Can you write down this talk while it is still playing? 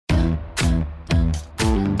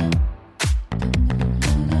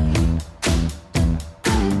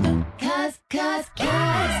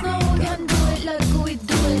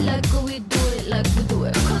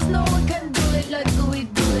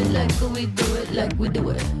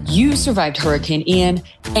You survived Hurricane Ian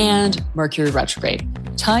and Mercury retrograde.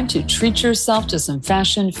 Time to treat yourself to some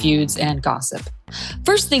fashion feuds and gossip.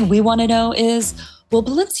 First thing we want to know is, will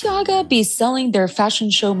Balenciaga be selling their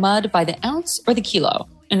fashion show mud by the ounce or the kilo?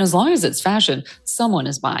 And as long as it's fashion, someone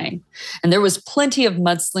is buying. And there was plenty of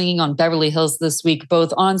mudslinging on Beverly Hills this week,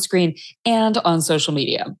 both on screen and on social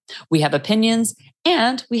media. We have opinions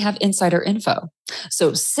and we have insider info.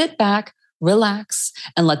 So sit back, relax,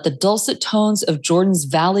 and let the dulcet tones of Jordan's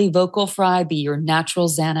Valley vocal fry be your natural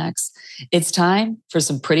Xanax. It's time for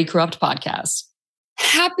some Pretty Corrupt podcast.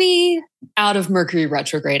 Happy out of Mercury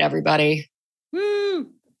retrograde, everybody. Woo!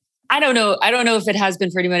 I don't know if it has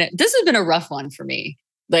been for anyone. This has been a rough one for me.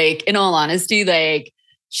 Like, in all honesty, like,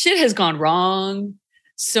 shit has gone wrong.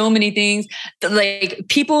 So many things. Like,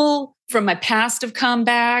 people from my past have come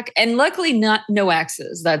back, and luckily no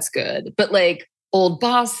exes. That's good. But like old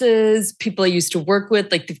bosses, people I used to work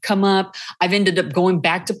with, like, they've come up. I've ended up going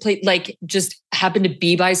back to play, like, just happened to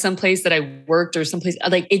be by someplace that I worked or someplace.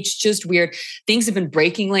 Like, it's just weird. Things have been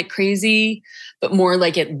breaking like crazy, but more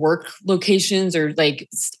like at work locations, or like,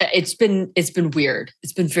 it's been weird.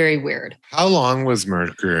 It's been very weird. How long was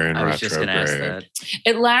Mercury in retrograde? I was just going to ask that.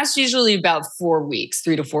 It lasts usually about 4 weeks,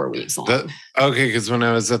 3 to 4 weeks long. Okay, because when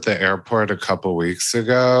I was at the airport a couple weeks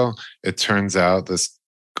ago, it turns out this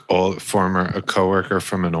a coworker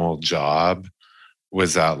from an old job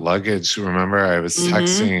was out luggage. Remember, I was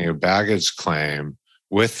texting a baggage claim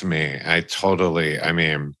with me. I totally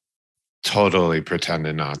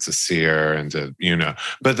pretended not to see her and to,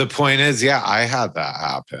 but the point is, yeah, I had that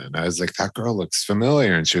happen. I was like, that girl looks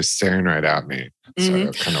familiar. And she was staring right at me.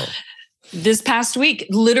 So kind of. This past week,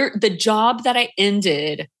 the job that I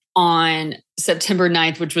ended on September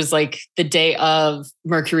 9th, which was like the day of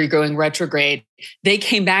Mercury going retrograde, they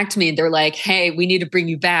came back to me and they're like, hey, we need to bring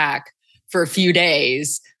you back for a few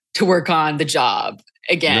days to work on the job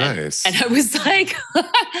again. Nice. And I was like,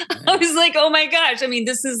 oh my gosh. I mean,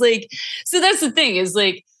 this is like, so that's the thing is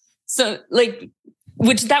like, so like,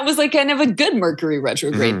 which that was like kind of a good Mercury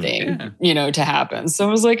retrograde thing, to happen. So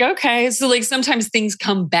I was like, okay. So like sometimes things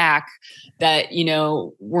come back that,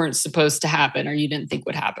 weren't supposed to happen or you didn't think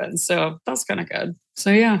would happen. So that's kind of good. So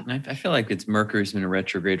yeah. I feel like Mercury's been a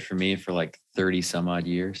retrograde for me for like 30 some odd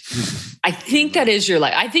years. I think that is your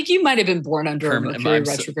life. I think you might've been born under a Mercury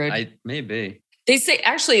retrograde. Maybe. They say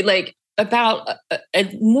actually like about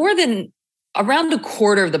more than around a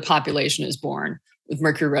quarter of the population is born with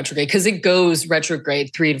Mercury retrograde because it goes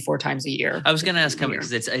retrograde 3 to 4 times a year. I was going to ask how many,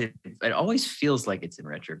 because it always feels like it's in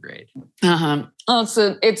retrograde. Oh,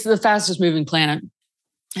 it's the fastest moving planet,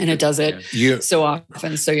 and it does it so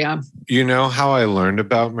often. So yeah. You know how I learned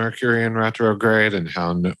about Mercury in retrograde and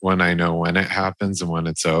when I know when it happens and when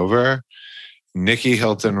it's over? Nikki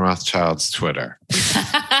Hilton Rothschild's Twitter.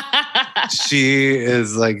 She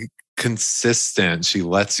is like consistent. She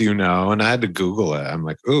lets you know. And I had to Google it. I'm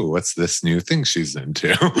like, ooh, what's this new thing she's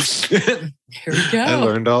into? Here we go. I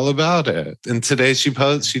learned all about it. And today she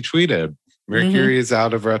tweeted, Mercury is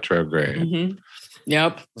out of retrograde.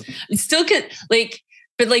 Yep. It still could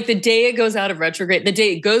but like the day it goes out of retrograde, the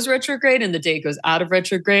day it goes retrograde and the day it goes out of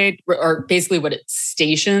retrograde, or basically what it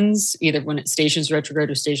stations, either when it stations retrograde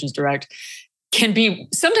or stations direct, can be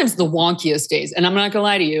sometimes the wonkiest days. And I'm not gonna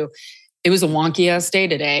lie to you, it was a wonky ass day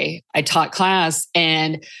today. I taught class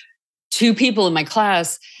and 2 people in my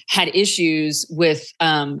class had issues with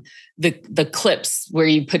the clips where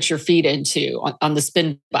you put your feet into on the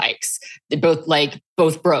spin bikes. They both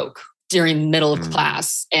broke during the middle of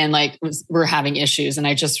class and we're having issues. And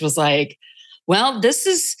I just was like, well, this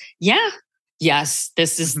is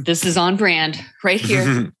on brand right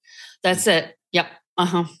here. That's it. Yep.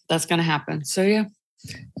 That's going to happen. So yeah.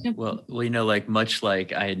 Yep. Well, much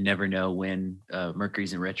like I never know when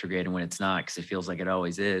Mercury's in retrograde and when it's not, because it feels like it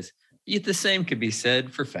always is. Yet the same could be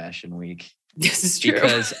said for Fashion Week. This is true.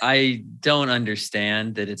 Because I don't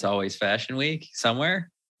understand that it's always Fashion Week somewhere.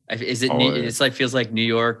 Is it? It's like feels like New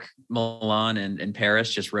York, Milan, and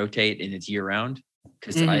Paris just rotate and it's year round.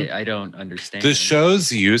 Because I don't understand. The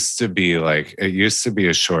shows used to be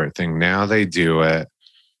a short thing. Now they do it.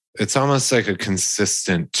 It's almost like a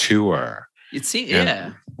consistent tour.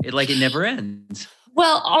 It never ends.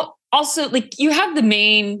 Well, also you have the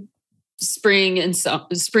main spring and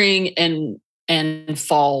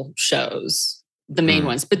fall shows, the main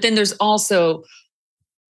ones, but then there's also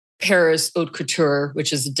Paris Haute Couture,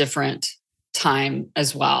 which is a different time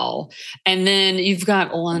as well, and then you've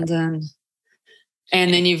got London,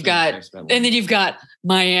 and then you've got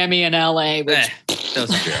Miami and LA, which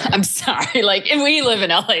I'm sorry, like, and we live in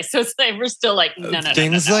LA, so it's like we're still like no.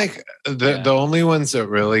 Things like the only ones that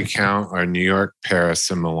really count are New York, Paris,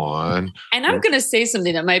 and Milan. And I'm going to say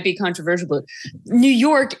something that might be controversial, but New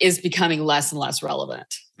York is becoming less and less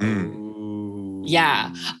relevant.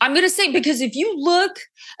 Yeah, I'm going to say, because if you look,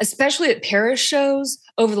 especially at Paris shows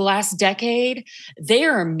over the last decade, they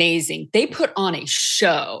are amazing. They put on a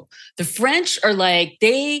show. The French are like,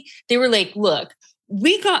 they were like, look,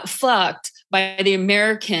 we got fucked by the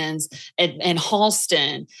Americans and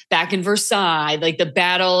Halston back in Versailles, like the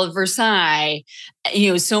Battle of Versailles,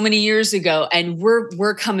 so many years ago. And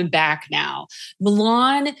we're coming back now.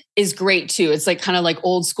 Milan is great too. It's like kind of like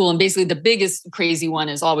old school. And basically the biggest crazy one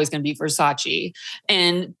is always going to be Versace.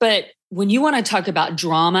 But when you want to talk about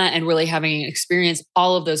drama and really having an experience,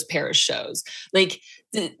 all of those Paris shows, like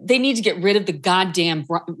they need to get rid of the goddamn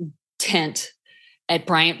tent at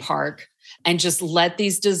Bryant Park and just let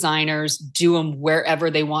these designers do them wherever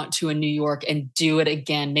they want to in New York and do it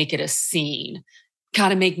again. Make it a scene. Got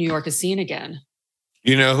to make New York a scene again.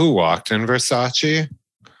 You know who walked in Versace?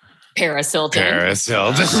 Paris Hilton. She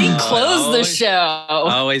closed the show.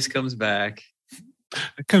 Always comes back.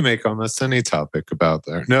 I can make almost any topic about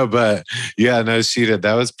there. No, but yeah, no, she did.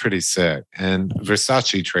 That was pretty sick. And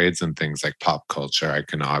Versace trades in things like pop culture,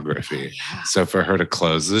 iconography. Oh, yeah. So for her to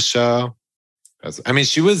close the show,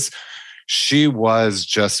 she was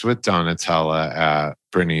just with Donatella at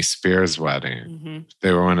Britney Spears' wedding. Mm-hmm.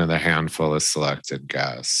 They were one of the handful of selected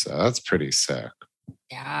guests. So that's pretty sick.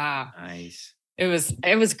 Yeah. Nice. It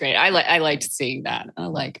was great. I liked seeing that.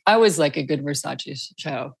 I always like a good Versace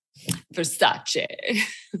show. Versace.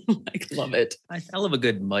 Love it. I love a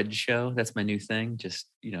good mud show. That's my new thing. Just,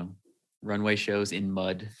 runway shows in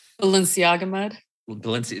mud. Balenciaga mud?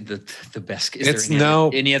 Balenciaga, the best. Is there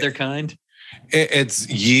any other kind? It's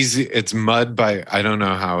Yeezy. It's mud by, I don't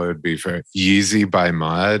know how it would be for Yeezy by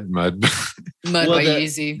mud. Mud by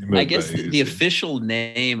Yeezy. I guess the official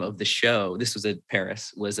name of the show, this was at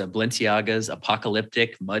Paris, was Balenciaga's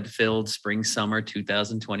Apocalyptic Mud-Filled Spring-Summer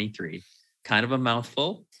 2023. Kind of a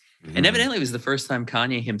mouthful. Mm-hmm. And evidently it was the first time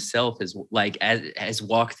Kanye himself has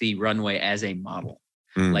walked the runway as a model.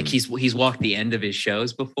 Mm. Like he's walked the end of his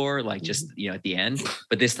shows before, like just, at the end.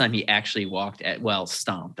 But this time he actually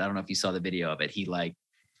stomped. I don't know if you saw the video of it. He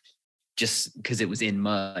just because it was in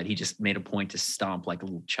mud, he just made a point to stomp like a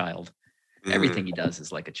little child. Mm. Everything he does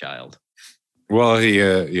is like a child. Well,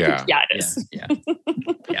 yeah. Yeah, it is.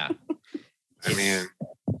 Yeah. I mean,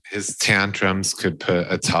 his tantrums could put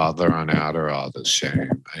a toddler on Adderall to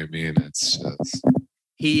shame. I mean, it's just...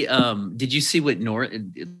 He did you see what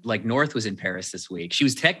North was in Paris this week? She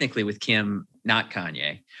was technically with Kim, not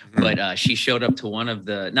Kanye, but she showed up to one of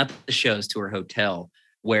not the shows, to her hotel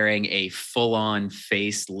wearing a full-on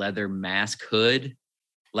face leather mask hood,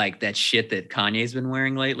 like that shit that Kanye's been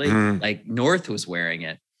wearing lately. Mm. Like North was wearing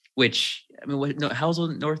it, which how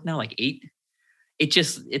old is North now? Like 8?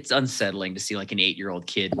 It's unsettling to see like an 8-year-old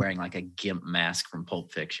kid wearing like a gimp mask from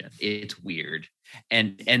Pulp Fiction. It's weird.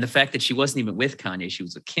 And the fact that she wasn't even with Kanye, she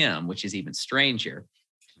was with Kim, which is even stranger.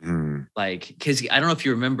 Mm. Like, because I don't know if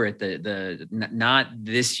you remember at the not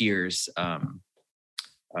this year's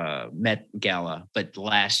Met Gala, but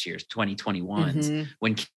last year's 2021's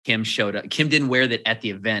when Kim showed up. Kim didn't wear that at the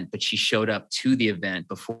event, but she showed up to the event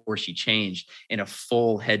before she changed in a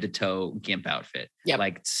full head to toe gimp outfit. Yeah,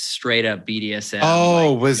 like straight up BDSM.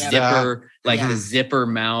 Oh, was zipper, the zipper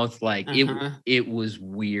mouth. Like it was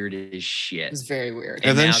weird as shit. It was very weird.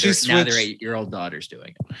 And then now their 8-year-old daughter's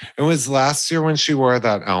doing it. It was last year when she wore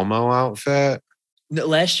that Elmo outfit. No,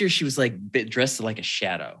 last year she was like dressed like a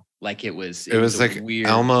shadow. Like it was like weird...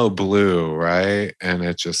 Elmo blue, right? And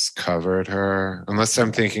it just covered her. Unless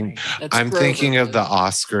I'm thinking of the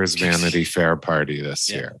Oscars Vanity Fair party this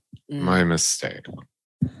year. Mm. My mistake.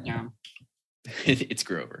 Yeah. It's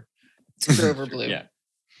Grover. It's Grover blue. Yeah.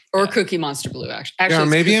 Or Cookie Monster blue, actually. Yeah,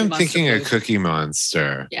 maybe I'm thinking of Cookie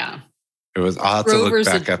Monster. Yeah. It was, I'll have to look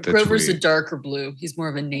back at the Grover's tweet. A darker blue. He's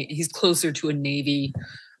more of he's closer to a navy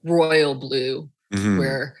royal blue,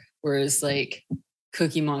 whereas like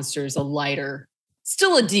Cookie Monster is a lighter,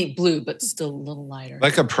 still a deep blue, but still a little lighter.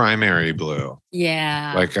 Like a primary blue.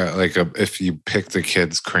 Yeah. Like a if you picked the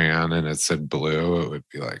kid's crayon and it said blue, it would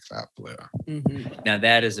be like that blue. Mm-hmm. Now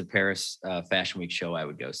that is a Paris Fashion Week show I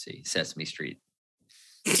would go see. Sesame Street.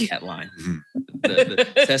 That line. The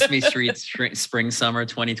Sesame Street Spring Summer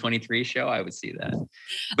 2023 show, I would see that.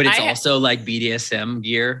 But it's also like BDSM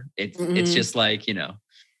gear. It's just like, yeah.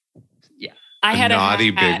 I had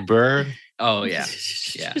naughty Big Bird. Oh, yeah.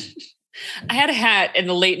 Yeah. I had a hat in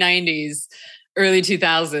the late 90s early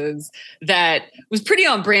 2000s that was pretty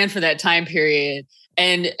on brand for that time period.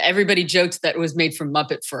 And everybody joked that it was made from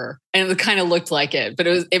Muppet fur, and it kind of looked like it, but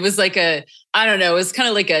it was like I don't know, it was kind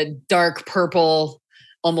of like a dark purple,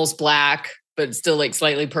 almost black, but still like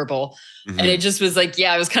slightly purple. Mm-hmm. And it just was like,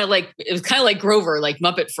 it was kind of like Grover, like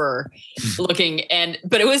Muppet fur looking.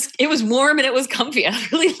 But it was warm and it was comfy. I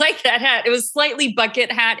really like that hat. It was slightly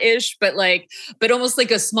bucket hat-ish, but almost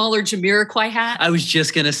like a smaller Jamiroquai hat. I was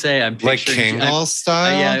just going to say, I'm picturing like Kangol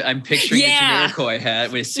style. Yeah, I'm picturing a Jamiroquai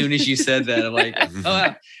hat. As soon as you said that, I'm like,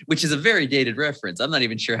 oh, which is a very dated reference. I'm not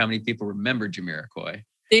even sure how many people remember Jamiroquai.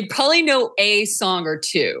 They probably know a song or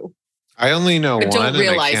two. I only know one,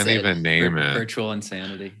 and I can't even name it. Virtual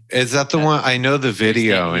Insanity. Is that the one? I know the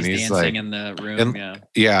video, and he's dancing like in the room.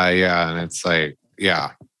 Yeah, and it's like,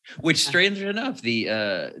 yeah. Which, strangely enough,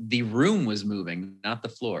 the room was moving, not the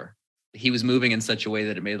floor. He was moving in such a way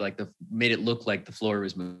that it made it look like the floor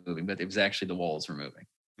was moving, but it was actually the walls were moving.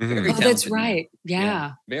 Mm-hmm. That's right.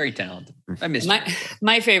 Yeah. Very talented. I miss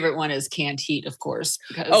my favorite one is Canned Heat, of course.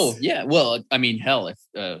 Oh yeah. Well, I mean, hell, if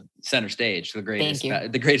Center Stage, the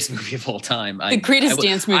greatest movie of all time. The greatest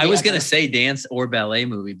dance movie. I was going to say dance or ballet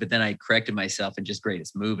movie, but then I corrected myself and just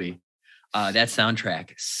greatest movie. That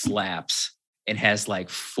soundtrack slaps and has like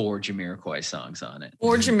 4 Jamiroquai songs on it.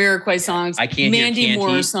 4 Jamiroquai songs. I can't Mandy hear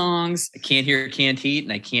Moore songs. I can't hear Canned Heat,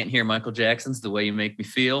 and I can't hear Michael Jackson's The Way You Make Me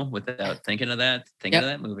Feel without thinking of that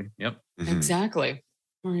movie. Yep. Mm-hmm. Exactly.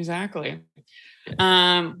 What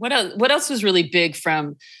else was really big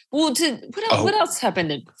from? Well, what else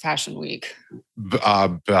happened in Fashion Week?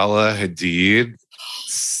 Bella Hadid.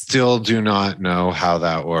 Still do not know how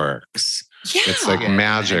that works. Yeah. It's like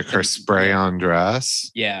magic. Her spray-on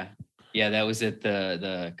dress. Yeah. Yeah, that was at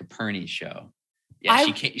the Caperni show. Yeah,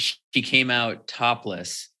 she came out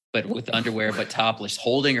topless, but with underwear, but topless,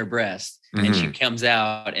 holding her breast. Mm-hmm. And she comes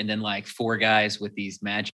out, and then like 4 guys with these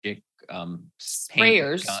magic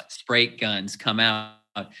spray guns come out.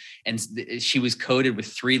 And she was coated with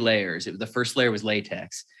 3 layers. The first layer was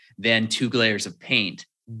latex, then 2 layers of paint.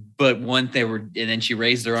 But and then she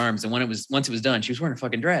raised her arms, and once it was done, she was wearing a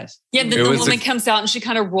fucking dress. Yeah, then the woman comes out and she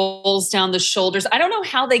kind of rolls down the shoulders. I don't know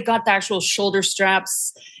how they got the actual shoulder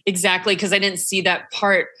straps exactly, because I didn't see that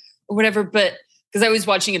part or whatever, but because I was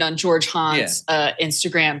watching it on George Hahn's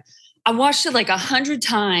Instagram. I watched it like 100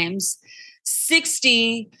 times,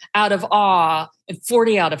 60 out of awe and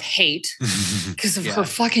 40 out of hate because of her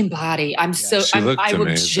fucking body. I was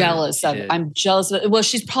jealous of it. I'm jealous of it. Well,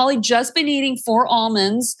 she's probably just been eating 4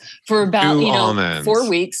 almonds for about 4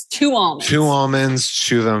 weeks. 2 almonds. 2 almonds,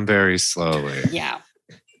 chew them very slowly. Yeah.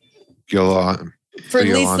 For at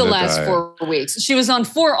least the last 4 weeks. She was on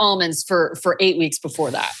 4 almonds for 8 weeks before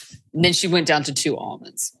that. And then she went down to 2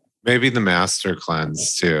 almonds. Maybe the master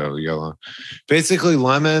cleanse too. Basically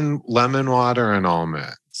lemon water and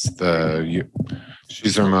almonds.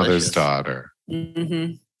 She's her mother's daughter.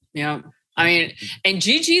 Mm-hmm. Yeah. I mean, and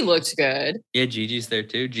Gigi looked good. Yeah, Gigi's there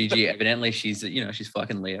too. Gigi, evidently she's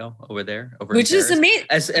fucking Leo over there. Which is amazing.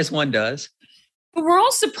 As one does. But we're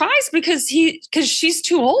all surprised because she's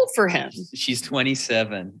too old for him. She's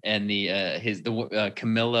 27, and the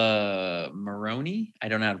Camilla Maroney. I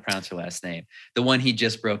don't know how to pronounce her last name. The one he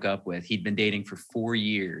just broke up with. He'd been dating for 4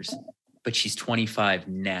 years, but she's 25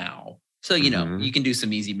 now. So you can do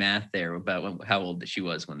some easy math there about how old she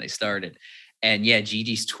was when they started. And yeah,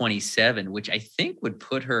 Gigi's 27, which I think would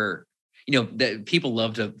put her. People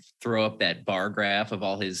love to throw up that bar graph of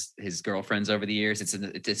all his girlfriends over the years.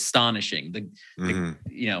 It's astonishing.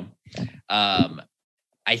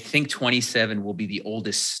 I think 27 will be the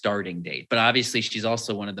oldest starting date, but obviously she's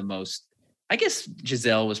also one of the most. I guess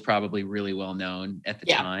Giselle was probably really well known at the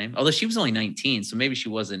time, although she was only 19, so maybe she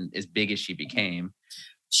wasn't as big as she became.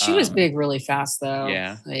 She was big really fast, though.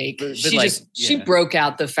 Yeah, she broke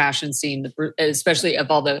out the fashion scene, especially of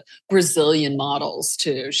all the Brazilian models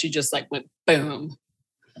too. She just like went boom.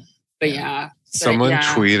 But someone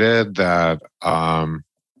tweeted that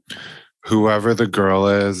whoever the girl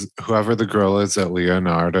is that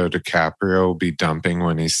Leonardo DiCaprio will be dumping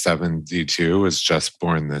when he's 72 was just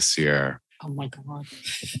born this year. Oh my God!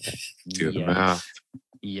 Do the math.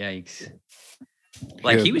 Yikes.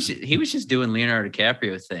 Like he was just doing Leonardo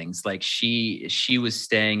DiCaprio things. Like she was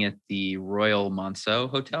staying at the Royal Monceau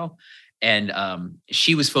Hotel, and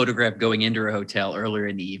she was photographed going into her hotel earlier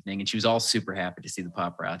in the evening, and she was all super happy to see the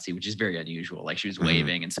paparazzi, which is very unusual. Like she was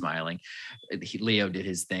waving and smiling. Leo did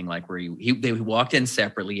his thing, like where they walked in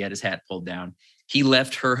separately. He had his hat pulled down. He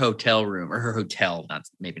left her hotel room, or her hotel, not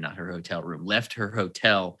her hotel room, left her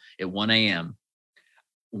hotel at 1 a.m.,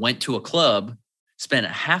 went to a club, spent a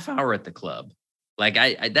half hour at the club,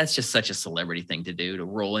 Like that's just such a celebrity thing to do, to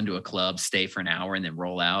roll into a club, stay for an hour and then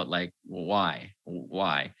roll out. Like, why?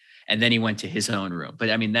 And then he went to his own room.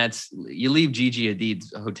 But I mean, you leave Gigi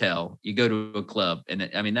Hadid's hotel, you go to a club.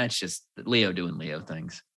 And I mean, that's just Leo doing Leo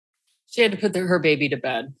things. She had to put her baby to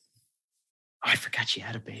bed. Oh, I forgot she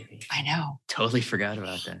had a baby. I know. Totally forgot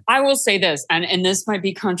about that. I will say this, and this might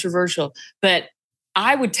be controversial, but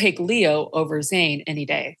I would take Leo over Zayn any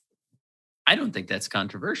day. I don't think that's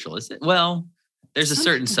controversial, is it? Well, there's a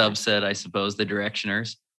certain subset, I suppose, the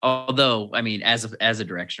directioners. Although, I mean, as a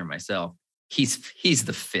directioner myself, he's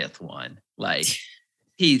the fifth one. Like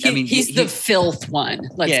he's the filth one.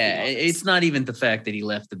 It's not even the fact that he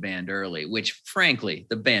left the band early, which frankly,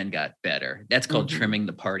 the band got better. That's called trimming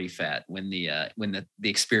the party fat when the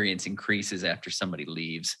experience increases after somebody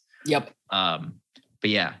leaves. Yep. But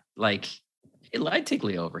yeah, like I'd take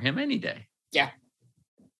Leo over him any day. Yeah.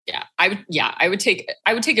 I would take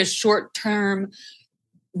a short-term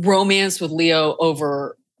romance with Leo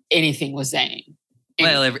over anything with Zayn.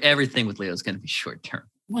 Well, everything with Leo is going to be short-term.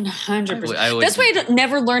 100%. That's why I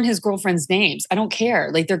never learn his girlfriend's names. I don't care.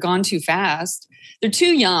 Like, they're gone too fast. They're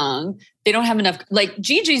too young. They don't have enough. Like,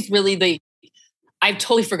 Gigi's really I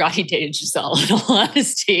totally forgot he dated Giselle, in all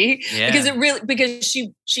honesty. Yeah. Because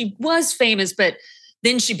she was famous, but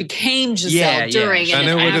then she became Giselle during and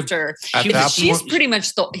then after. Gigi's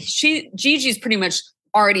pretty much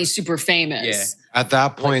already super famous. Yeah. At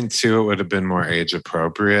that point, too, it would have been more age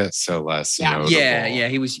appropriate, so less notable. Yeah.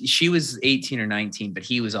 She was 18 or 19, but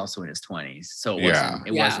he was also in his 20s, so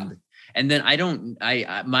it wasn't. And then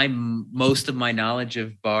most of my knowledge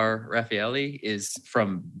of Bar Raffaele is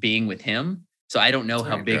from being with him, so I don't know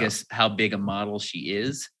how big a model she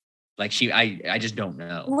is. Like I just don't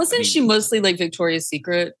know. Wasn't she mostly like Victoria's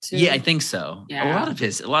Secret too? Yeah, I think so. Yeah. A lot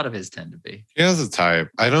of his tend to be. He has a type.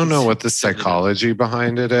 I don't know what the psychology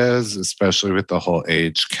behind it is, especially with the whole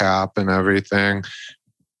age cap and everything.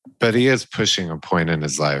 But he is pushing a point in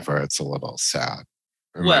his life where it's a little sad.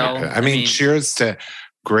 Well, I mean, cheers to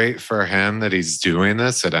great for him that he's doing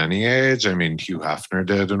this at any age. I mean, Hugh Hefner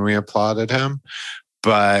did and we applauded him.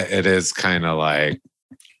 But it is kind of like,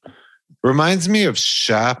 reminds me of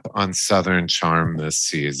Shep on Southern Charm this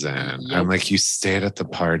season. Yep. I'm like, you stayed at the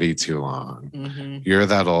party too long. Mm-hmm. You're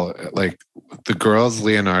that old. Like the girls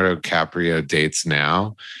Leonardo DiCaprio dates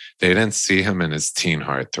now, they didn't see him in his teen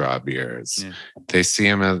heartthrob years. Yeah. They see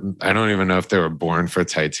him as, I don't even know if they were born for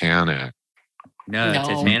Titanic. No.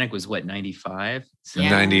 Titanic was what, 95? So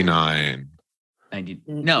 99. 90.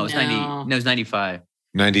 No, it's 90. No, it's 95.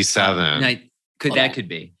 97. That could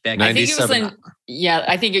be. I think it was like,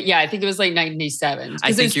 I think it was like 97.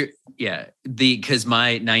 I think because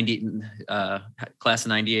my 90 class of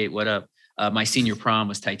 98, what up? My senior prom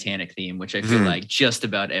was Titanic theme, which I feel like just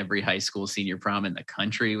about every high school senior prom in the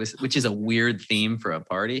country which is a weird theme for a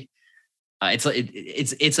party.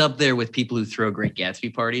 It's up there with people who throw Great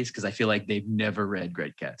Gatsby parties because I feel like they've never read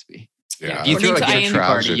Great Gatsby. Yeah. You throw a Gatsby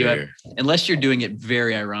party, unless you're doing it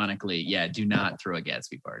very ironically, do not throw a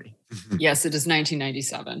Gatsby party. Yes, it is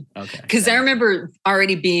 1997. Okay. Because I remember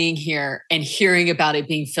already being here and hearing about it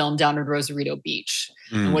being filmed down at Rosarito Beach.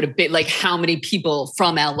 And what a bit, like how many people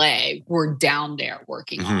from LA were down there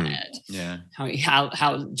working on it. Yeah.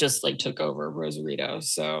 How just like took over Rosarito.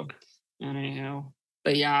 So I don't know.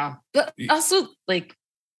 But yeah. But also like,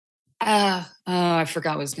 I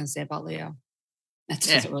forgot what I was going to say about Leo. That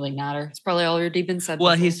doesn't really matter. It's probably already been said.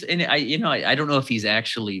 Well, I don't know if he's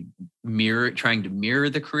actually trying to mirror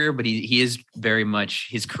the career, but he is very much,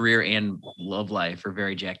 his career and love life are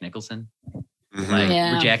very Jack Nicholson.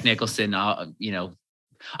 Like Jack Nicholson,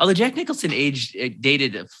 although Jack Nicholson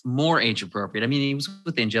dated more age appropriate. I mean, he was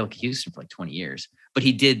with Angelica Houston for like 20 years, but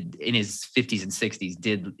he did in his 50s and 60s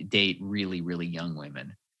did date really, really young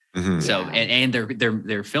women. Mm-hmm. So and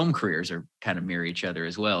their film careers are kind of mirror each other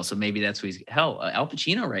as well. So maybe that's what Al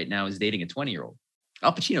Pacino right now is dating a 20-year-old.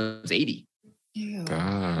 Al Pacino is 80.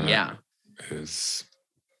 Yeah. Is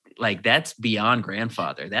like that's beyond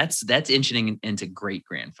grandfather. That's inching into great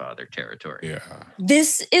grandfather territory. Yeah.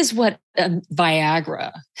 This is what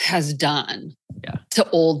Viagra has done to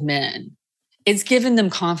old men. It's given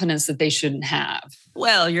them confidence that they shouldn't have.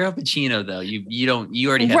 Well, you're Al Pacino though. You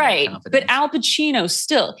already have that confidence. But Al Pacino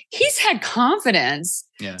still, he's had confidence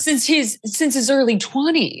since his early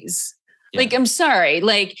 20s. Yeah. Like, I'm sorry.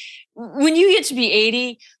 Like when you get to be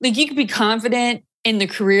 80, like you can be confident in the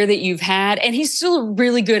career that you've had, and he's still a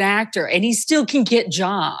really good actor and he still can get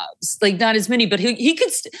jobs, like not as many, but he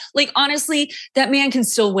could like, honestly, that man can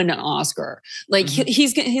still win an Oscar. Like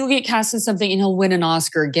he'll get cast in something and he'll win an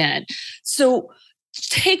Oscar again. So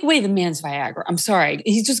take away the man's Viagra. I'm sorry.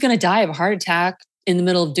 He's just going to die of a heart attack in the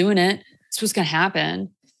middle of doing it. what's going to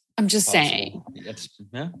happen. I'm just saying.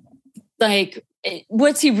 Yeah. Like,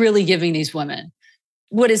 what's he really giving these women?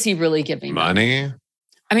 What is he really giving money? them?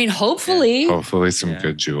 I mean, hopefully. Yeah. Hopefully some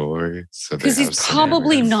good jewelry. Because he's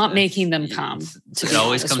probably not making them come. It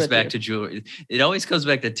always comes back to jewelry. It always comes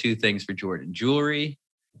back to two things for Jordan: jewelry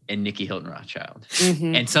and Nikki Hilton Rothschild.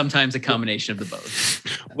 Mm-hmm. And sometimes a combination of the both.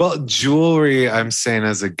 Well, jewelry, I'm saying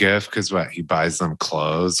as a gift, because he buys them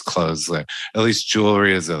clothes, like, at least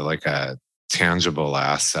jewelry is a tangible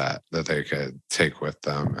asset that they could take with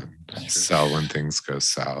them and sell when things go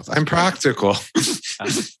south. I'm practical.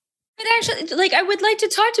 But actually, I would like to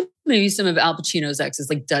talk to maybe some of Al Pacino's exes.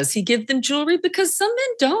 Like, does he give them jewelry? Because some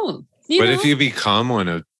men don't. What if you become one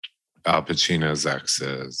of Al Pacino's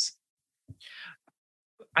exes?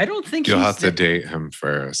 I don't think you'll have to date him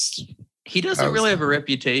first. He doesn't really have a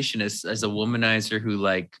reputation as a womanizer who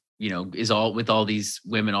is all with all these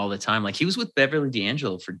women all the time. Like, he was with Beverly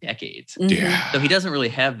D'Angelo for decades. Mm-hmm. Yeah. So he doesn't really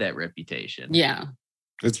have that reputation. Yeah.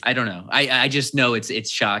 I don't know. I just know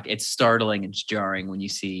it's shock. It's startling and jarring when you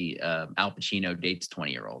see Al Pacino dates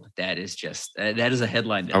 20-year-old. That is just that is a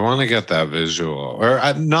headline. I want to get that visual, or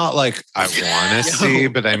not like I want to see,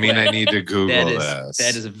 but I mean I need to Google this.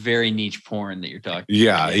 That is a very niche porn that you're talking.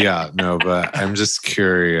 Yeah. No, but I'm just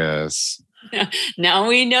curious. Now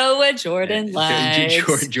we know what Jordan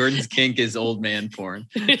likes. Jordan's kink is old man porn.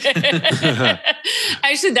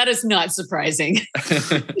 Actually, that is not surprising.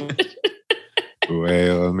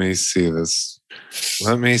 Wait, let me see this.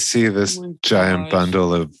 Giant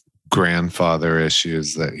bundle of grandfather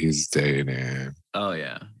issues that he's dating. Oh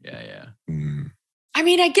yeah. I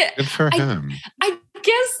mean, I get good for him. I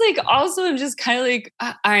guess also I'm just kind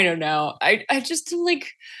of I don't know. I just am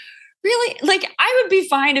really I would be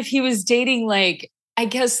fine if he was dating I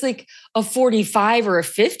guess a 45 or a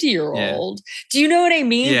 50-year-old. Yeah. Do you know what I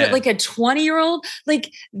mean? Yeah. But a 20-year-old,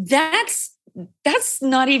 that's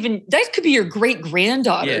not even, that could be your great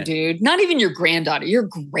granddaughter, dude. Not even your granddaughter, your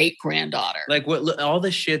great granddaughter. All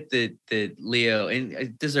the shit that Leo,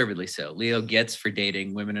 and deservedly so, Leo gets for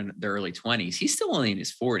dating women in their early 20s. He's still only in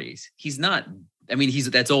his 40s. He's not,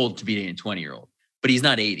 that's old to be dating a 20-year-old, but he's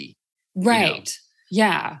not 80. Right.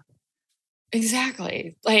 Yeah,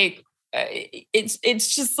 exactly.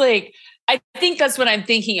 It's just I think that's what I'm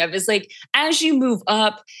thinking of is as you move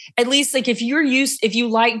up, at least if you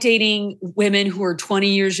like dating women who are 20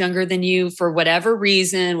 years younger than you for whatever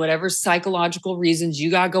reason, whatever psychological reasons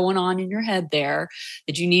you got going on in your head there,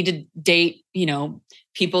 that you need to date,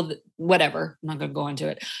 people that, whatever, I'm not going to go into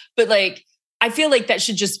it. But I feel that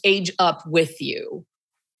should just age up with you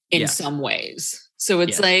in some ways. So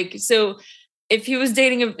it's so if he was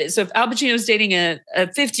dating if Al Pacino was dating a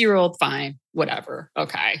 50-year-old, fine, whatever.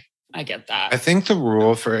 Okay. I get that. I think the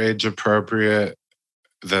rule for age appropriate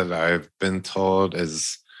that I've been told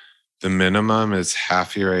is the minimum is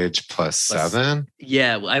half your age plus 7.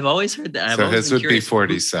 Yeah, well, I've always heard that. So his would be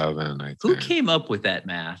 47, I think. Who came up with that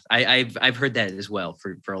math? I've heard that as well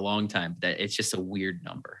for a long time. That it's just a weird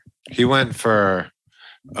number. He went for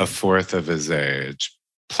a fourth of his age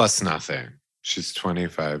plus nothing. She's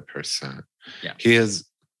 25%. Yeah. He is.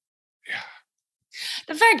 Yeah.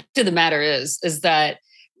 The fact of the matter is that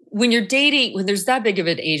when there's that big of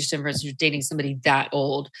an age difference, you're dating somebody that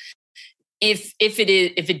old. If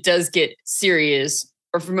it does get serious,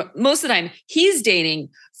 or for most of the time, he's dating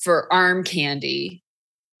for arm candy,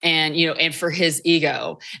 and and for his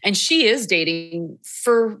ego, and she is dating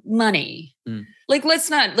for money. Mm. Let's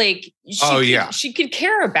not she could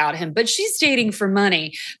care about him, but she's dating for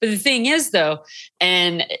money. But the thing is, though,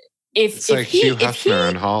 and if Hugh Hefner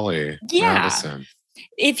and Holly Madison.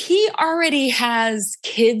 If he already has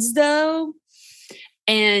kids, though,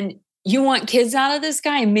 and you want kids out of this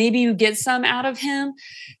guy, and maybe you get some out of him,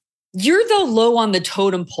 you're low on the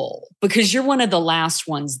totem pole because you're one of the last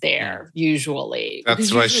ones there, usually.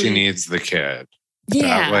 That's why she needs the kid.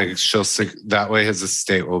 Yeah. That way his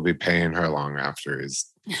estate will be paying her long after he's...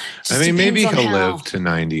 maybe he'll live to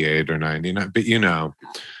 98 or 99, but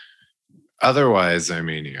otherwise,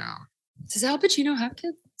 yeah. Does Al Pacino have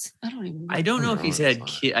kids? I don't know if he's had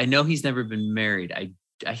kids. I know he's never been married.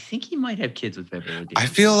 I think he might have kids with Beverly. I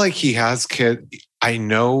feel like he has kids. I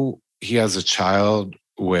know he has a child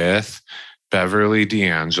with Beverly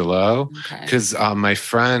D'Angelo because my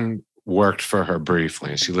friend worked for her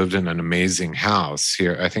briefly. She lived in an amazing house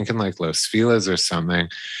here, I think in Los Feliz or something.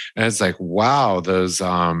 And it's wow, those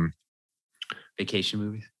vacation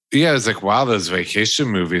movies. Yeah, it's wow, those vacation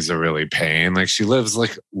movies are really paying. She lives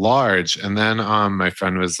large. And then my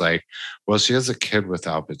friend was well, she has a kid with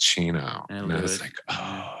Al Pacino. And I was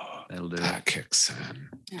oh, that kicks in.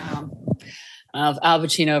 Yeah. Al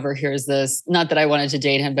Pacino overhears this. Not that I wanted to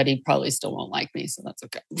date him, but he probably still won't like me, so that's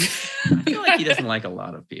okay. I feel like he doesn't like a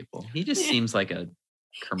lot of people. He just seems like a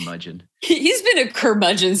curmudgeon. He's been a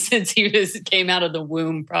curmudgeon since he came out of the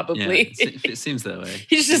womb, probably. Yeah, it seems that way.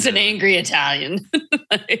 He's just an angry Italian.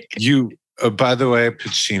 By the way,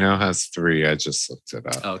 Pacino has 3. I just looked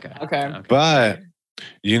it up. Okay. But,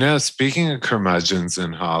 speaking of curmudgeons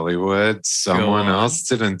in Hollywood, someone else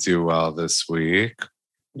didn't do well this week.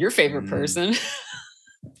 Your favorite person.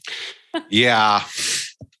 Yeah.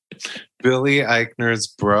 Billy Eichner's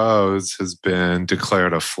Bros has been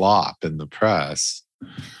declared a flop in the press.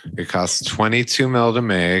 It costs $22 million to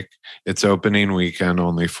make. Its opening weekend,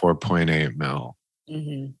 only $4.8 million.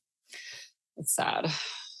 Mm-hmm. It's sad.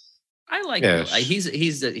 I like Bill.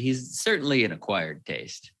 He's certainly an acquired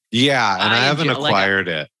taste. Yeah, and I haven't acquired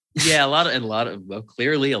it. Yeah,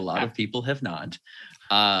 clearly a lot of people have not.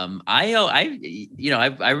 I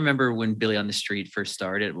remember when Billy on the Street first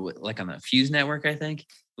started, like on the Fuse Network, I think.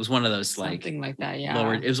 It was one of those something like that,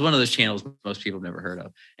 yeah. It was one of those channels most people have never heard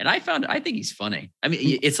of. And I think he's funny. I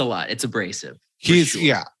mean, it's a lot. It's abrasive.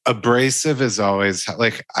 Abrasive is always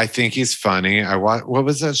like, I think he's funny. What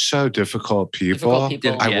was that show? Difficult People.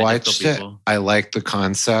 I watched it. I liked the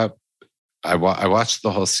concept. I watched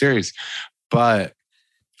the whole series, but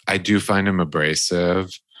I do find him abrasive,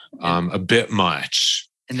 a bit much.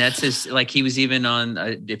 And that's his, like, he was even on,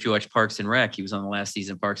 if you watch Parks and Rec, he was on the last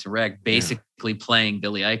season of Parks and Rec, basically playing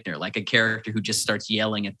Billy Eichner, like a character who just starts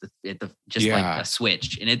yelling at the like a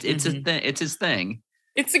switch. And it's it's his thing.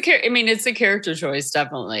 It's a character choice,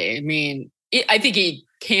 definitely. I mean, I think he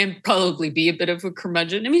can probably be a bit of a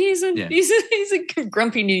curmudgeon. I mean, he's a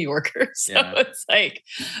grumpy New Yorker. So it's like,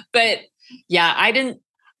 but yeah, I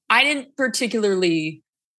didn't particularly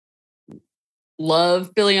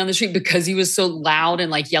love Billy on the Street because he was so loud and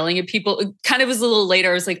like yelling at people. It kind of was a little later.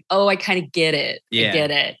 I was like, oh, I kind of get it. Yeah. I get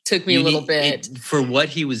it. Took me a little bit. For what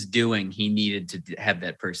he was doing, he needed to have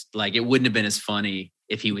that person. Like, it wouldn't have been as funny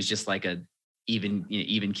if he was just like a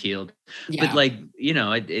even keeled. Yeah. But like,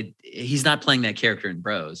 he's not playing that character in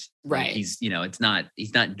Bros. Right. Like he's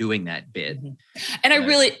not doing that bit. Mm-hmm.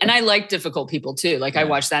 And I like Difficult People too. Like I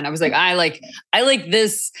watched that and I was like, I like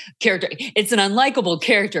this character. It's an unlikable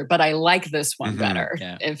character, but I like this one better,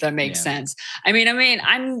 if that makes sense. I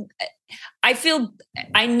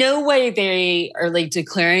know why they are like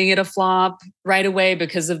declaring it a flop right away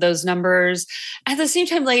because of those numbers. At the same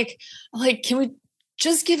time, like, can we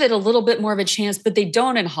just give it a little bit more of a chance? But they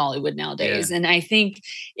don't in Hollywood nowadays. Yeah. And I think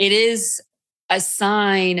it is a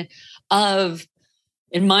sign of,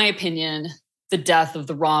 in my opinion, the death of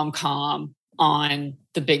the rom-com on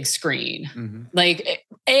the big screen. Mm-hmm. Like,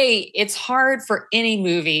 it's hard for any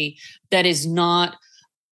movie that is not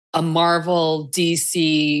a Marvel,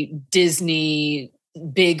 DC, Disney,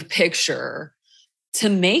 big picture to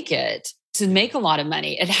make a lot of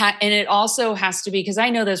money. And it also has to be, because I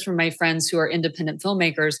know this from my friends who are independent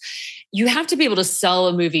filmmakers, you have to be able to sell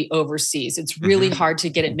a movie overseas. It's really hard to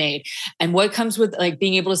get it made. And what comes with like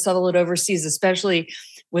being able to sell it overseas, especially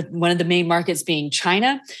with one of the main markets being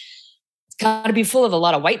China, it's got to be full of a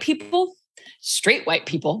lot of white people, straight white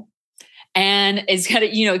people. And it's got to,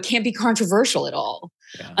 it can't be controversial at all.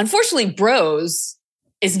 Yeah. Unfortunately, Bros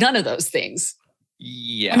is none of those things.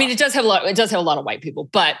 Yeah. I mean, it does have a lot of white people,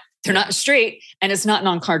 but they're not straight, and it's not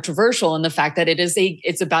non-controversial in the fact that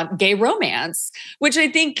it's about gay romance, which I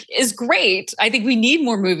think is great. I think we need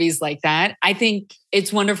more movies like that. I think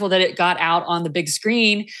it's wonderful that it got out on the big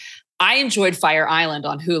screen. I enjoyed Fire Island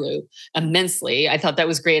on Hulu immensely. I thought that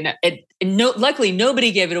was great. And luckily,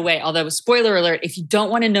 nobody gave it away. Although, spoiler alert, if you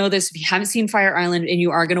don't want to know this, if you haven't seen Fire Island and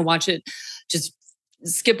you are going to watch it, just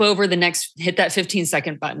skip over hit that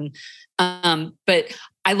 15-second button. But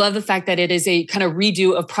I love the fact that it is a kind of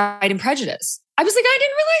redo of Pride and Prejudice. I was like, I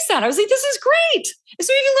didn't realize that. I was like, this is great.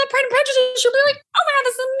 So if you love Pride and Prejudice, you'll be like, oh my God,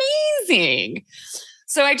 this is amazing.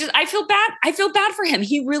 So I feel bad. I feel bad for him.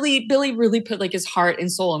 Billy really put like his heart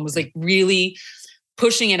and soul and was like really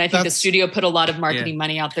pushing it. I think the studio put a lot of marketing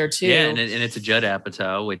money out there too. Yeah, and it's a Judd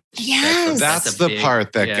Apatow, which that's the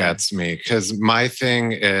part that gets me, because my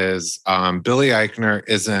thing is Billy Eichner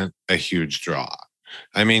isn't a huge draw.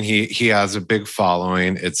 I mean, he has a big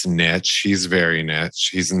following. It's niche. He's very niche.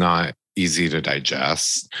 He's not easy to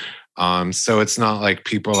digest. So it's not like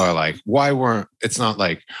people are like, why weren't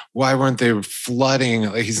they flooding?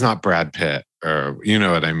 Like, he's not Brad Pitt, or you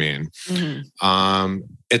know what I mean? Mm-hmm.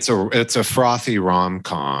 It's a frothy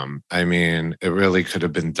rom-com. I mean, it really could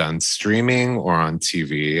have been done streaming or on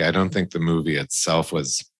TV. I don't think the movie itself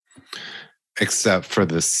was, except for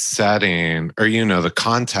the setting or, the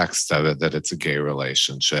context of it, that it's a gay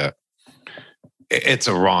relationship. It's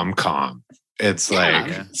a rom-com. It's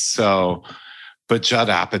like, so, but Judd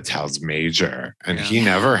Apatow's major and he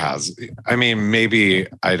never has. I mean, maybe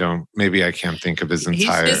I can't think of his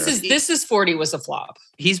entire. This is 40 was a flop.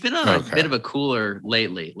 He's been on a bit of a cooler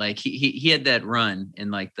lately. Like he had that run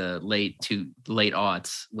in like the late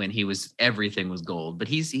aughts when everything was gold, but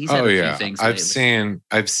he's had a few things. I've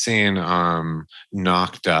seen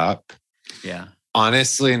Knocked Up. Yeah.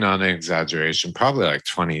 Honestly, not an exaggeration, probably like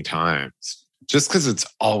 20 times. Just because it's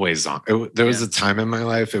always on. There was a time in my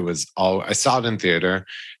life, I saw it in theater.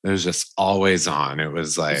 It was just always on. It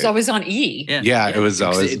was like. It was always on E. Yeah. It was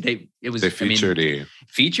always. They featured E.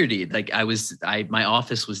 Featured E. Like my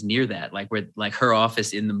office was near that. Like where like her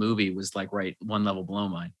office in the movie was like right one level below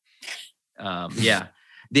mine.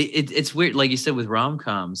 It's weird. Like you said with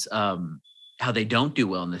rom-coms, how they don't do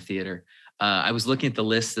well in the theater. I was looking at the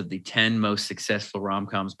list of the 10 most successful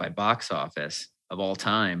rom-coms by box office of all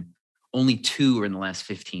time. Only 2 are in the last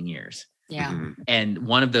 15 years. Yeah. Mm-hmm. And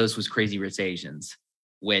one of those was Crazy Rich Asians,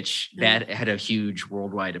 which that had a huge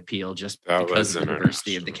worldwide appeal just because of the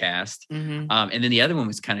diversity of the cast. Mm-hmm. And then the other one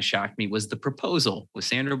was kind of shocked me was The Proposal with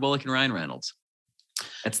Sandra Bullock and Ryan Reynolds.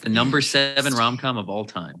 That's the number 7 rom-com of all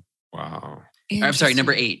time. Wow. I'm sorry,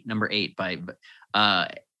 number 8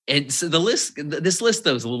 and so this list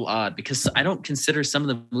though is a little odd because I don't consider some of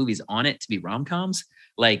the movies on it to be rom-coms.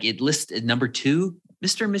 Like it lists at number 2,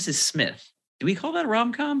 Mr. and Mrs. Smith. Do we call that a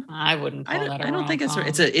rom-com? I wouldn't call that a rom-com. I don't think it's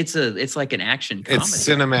right. It's like an action comedy. It's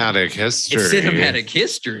cinematic history. It's cinematic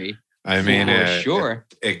history. I mean, sure.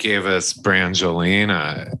 It gave us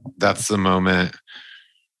Brangelina. That's the moment.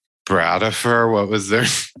 Bradifer, what was there?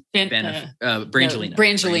 Brangelina.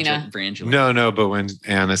 Brangelina. No, but when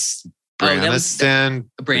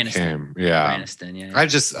Braniston became, Braniston, yeah.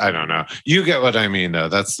 I don't know. You get what I mean, though.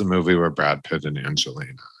 That's the movie where Brad Pitt and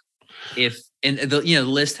Angelina. The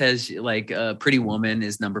list has like Pretty Woman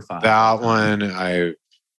is number 5. That one I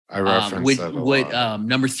referenced that a lot.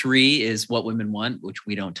 Number 3 is What Women Want, which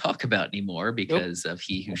we don't talk about anymore because of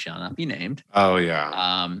He Who Shall Not Be Named. Oh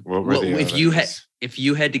yeah. What were the others? If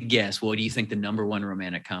you had to guess, what do you think the number 1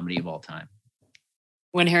 romantic comedy of all time?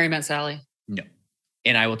 When Harry Met Sally. No.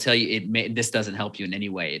 And I will tell you, this doesn't help you in any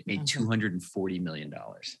way. It made $240 million,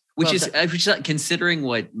 which is considering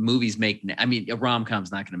what movies make. I mean, a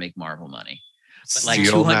rom-com's not going to make Marvel money. But like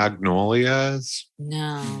Steel Magnolias?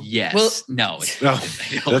 No. Yes. Well, no.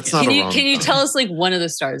 That's not. Can you tell us like one of the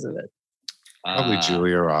stars of it? Probably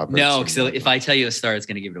Julia Roberts. No, so if I tell you a star, it's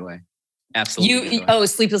going to give it away. Absolutely.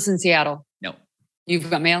 Sleepless in Seattle. No. You've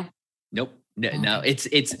Got Mail. Nope. No.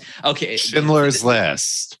 It's okay. Schindler's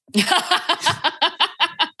List.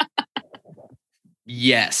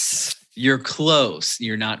 Yes, you're close.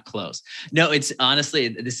 You're not close. No, it's honestly,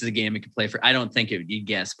 this is a game you could play for. I don't think you'd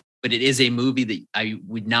guess, but it is a movie that I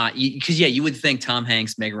would not, because you would think Tom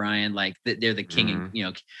Hanks, Meg Ryan, like they're the king,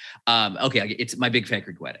 okay, it's My Big Fat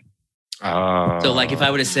Greek Wedding. Oh. So like if I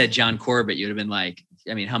would have said John Corbett, you'd have been like,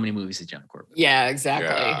 I mean, how many movies is John Corbett? Yeah, exactly.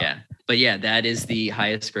 Yeah. But yeah, that is the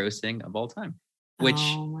highest grossing of all time. Which,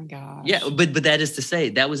 oh my gosh. Yeah, but that is to say,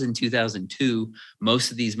 that was in 2002.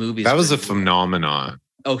 Most of these movies. That was a phenomenon.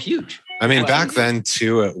 Oh, huge. I mean, back then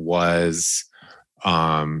too, it was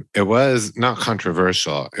not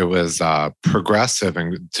controversial. It was progressive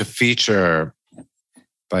and to feature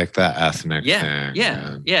like that ethnic thing.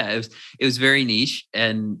 Yeah. It was very niche,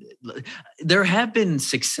 and there have been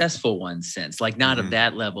successful ones since, like not of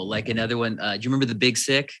that level. Like another one. Do you remember The Big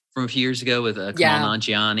Sick from a few years ago with Kamal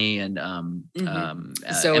Nanjiani and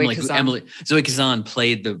Zoe Kazan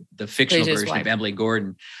played the fictional version of Emily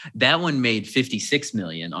Gordon. That one made $56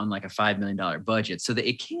 million on like a $5 million budget, so that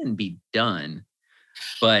it can be done.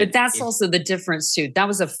 But that's also the difference too. That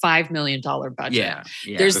was a $5 million budget. Yeah.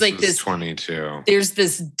 There's like this 22. There's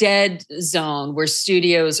this dead zone where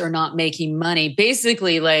studios are not making money.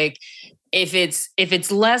 Basically, like if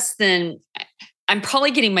it's less than, I'm probably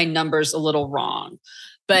getting my numbers a little wrong,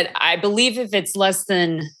 but I believe if it's less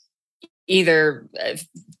than either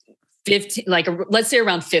 15, like let's say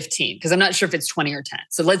around 15, because I'm not sure if it's 20 or 10.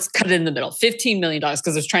 So let's cut it in the middle. $15 million, because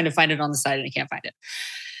I was trying to find it on the side and I can't find it.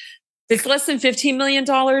 If it's less than $15 million,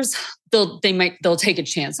 they'll take a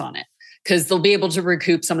chance on it because they'll be able to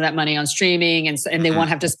recoup some of that money on streaming and they won't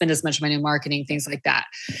have to spend as much money on marketing, things like that.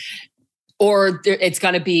 Or it's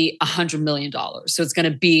got to be $100 million. So it's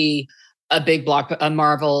going to be a big block, a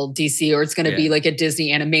Marvel, DC, or it's going to be like a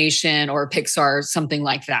Disney animation or a Pixar, something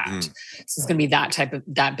like that. So it's going to be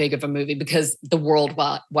that big of a movie because the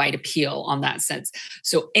worldwide appeal on that sense.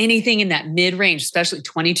 So anything in that mid-range, especially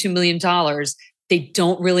 $22 million, they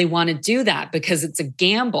don't really want to do that because it's a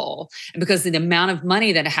gamble and because of the amount of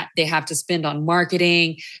money that they have to spend on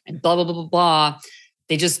marketing and blah, blah, blah, blah, blah.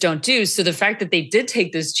 they just don't do. So the fact that they did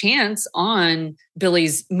take this chance on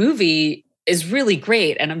Billy's movie is really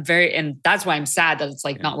great. And and that's why I'm sad that it's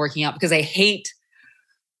like not working out, because I hate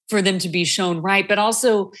for them to be shown right. But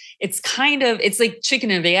also it's like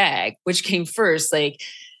chicken and the egg, which came first. Like,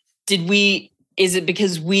 is it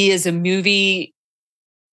because we as a movie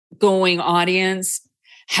going audience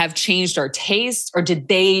have changed our taste, or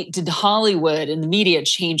did Hollywood and the media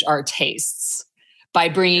change our tastes by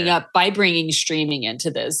bringing streaming into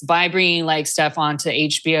this, by bringing like stuff onto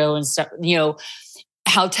HBO and stuff,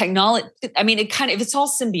 how technology, I mean, it's all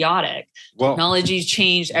symbiotic. Well, technology's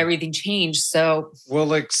changed, everything changed. So, well,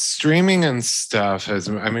 like streaming and stuff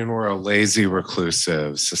we're a lazy,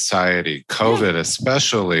 reclusive society. COVID,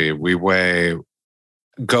 especially, we weigh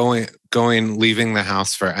leaving the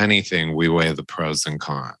house for anything, we weigh the pros and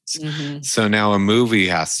cons. Mm-hmm. So now a movie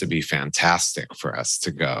has to be fantastic for us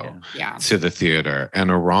to go to the theater.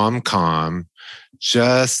 And a rom-com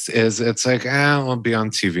it's like, it will be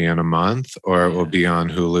on TV in a month, or it will be on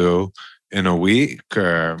Hulu in a week,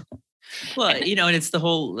 or... Well, and it's the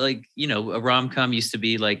whole, like, a rom-com used to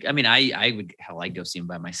be like, I'd go see them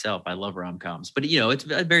by myself. I love rom-coms, but it's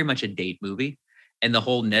very much a date movie. And the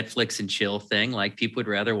whole Netflix and chill thing, like people would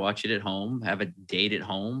rather watch it at home, have a date at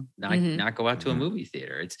home, not go out to a movie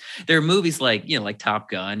theater. There are movies like, like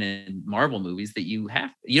Top Gun and Marvel movies that you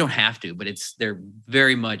don't have to, but they're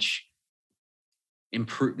very much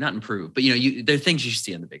not improved, but there are things you should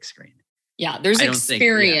see on the big screen. Yeah, there's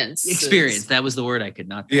experience. Experience. That was the word I could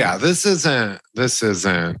not think. Yeah, this isn't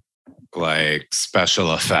like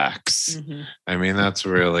special effects. Mm-hmm. I mean, that's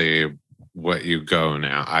really what you go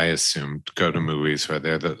now. I assume go to movies where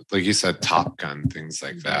they're like you said, Top Gun, things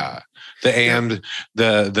like that. The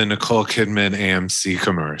Nicole Kidman AMC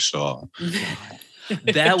commercial.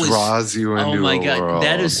 That draws you into. Oh my God, world.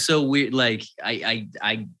 That is so weird. Like I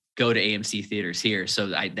go to AMC theaters here, so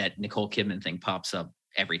that Nicole Kidman thing pops up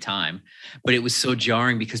every time. But it was so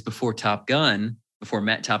jarring because before Top Gun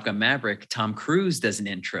Maverick, Tom Cruise does an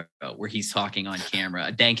intro where he's talking on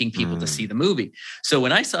camera, thanking people to see the movie. So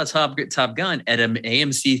when I saw Top Gun at an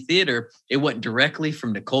AMC theater, it went directly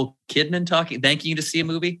from Nicole Kidman thanking you to see a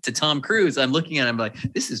movie, to Tom Cruise. I'm looking at him like,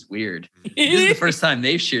 this is weird. This is the first time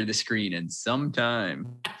they've shared the screen in some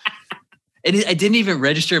time. And I didn't even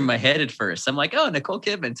register in my head at first. I'm like, oh, Nicole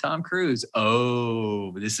Kidman, Tom Cruise.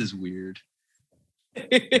 Oh, this is weird.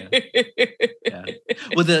 Yeah.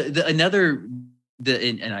 Well,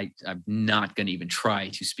 I'm not going to even try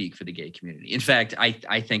to speak for the gay community. In fact,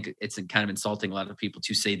 I think it's kind of insulting a lot of people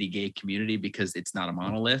to say the gay community, because it's not a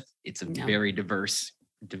monolith. It's a very diverse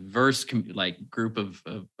like group of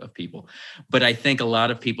people. But I think a lot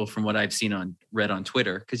of people, from what I've read on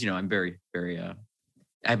Twitter, because I'm very, very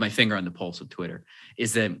I have my finger on the pulse of Twitter,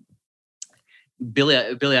 is that Billy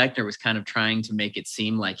Eichner was kind of trying to make it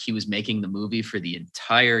seem like he was making the movie for the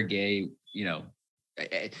entire gay, the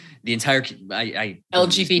entire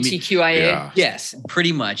LGBTQIA. Yeah. Yes,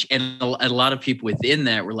 pretty much. And a lot of people within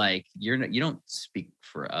that were like, you don't speak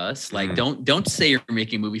for us. Like, don't say you're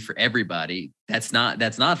making a movie for everybody. That's not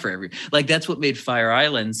for every, like, that's what made Fire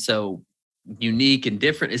Island so unique and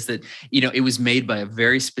different, is that, it was made by a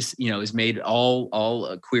very specific, it was made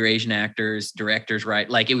all queer Asian actors, directors, right?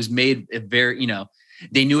 Like, it was made a very,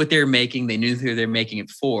 they knew what they were making. They knew who they're making it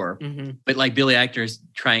for. Mm-hmm. But like Billy Eichner's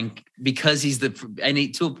trying, because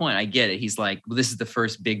to a point, I get it. He's like, well, this is the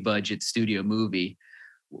first big budget studio movie.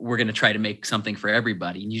 We're going to try to make something for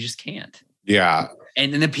everybody. And you just can't. Yeah.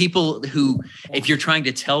 And then the people who, if you're trying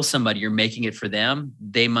to tell somebody you're making it for them,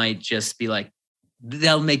 they might just be like,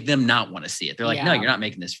 they'll make them not want to see it. They're like, no, you're not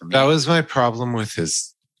making this for me. That was my problem with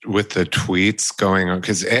the tweets going on,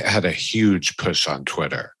 because it had a huge push on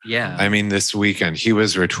Twitter. Yeah. I mean, this weekend he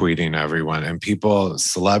was retweeting everyone, and people,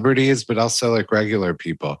 celebrities, but also like regular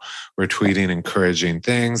people, were tweeting encouraging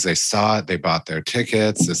things. They saw it, they bought their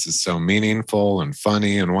tickets. This is so meaningful and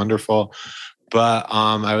funny and wonderful. But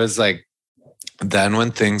I was like, then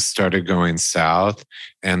when things started going south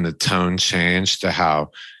and the tone changed to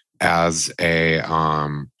how, as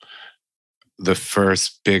the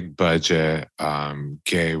first big budget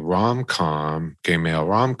gay male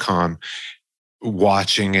rom-com,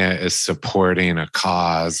 watching it is supporting a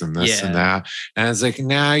cause and this and that. And it's like,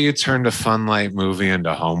 now you turned a fun light movie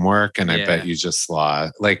into homework, and I bet you just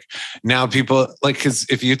lost. Like, now people, like, because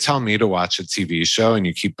if you tell me to watch a TV show and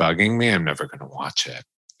you keep bugging me, I'm never going to watch it.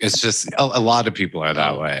 It's just, a lot of people are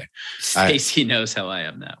that way. Stacey knows how I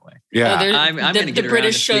am that way. Yeah. I'm going to get the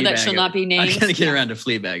British show that Fleabag. shall not be named. I'm going to get around to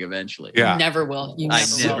Fleabag eventually. Yeah. You never will.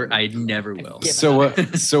 I never will.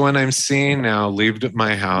 So when I'm seeing now, leave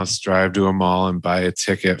my house, drive to a mall and buy a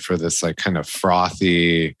ticket for this like kind of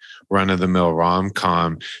frothy run-of-the-mill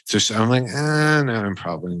rom-com. So I'm like, no, I'm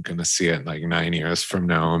probably going to see it like 9 years from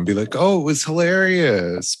now and be like, oh, it was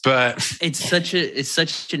hilarious. But it's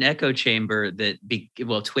such an echo chamber that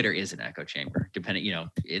Twitter is an echo chamber, depending,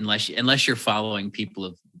 unless you're following people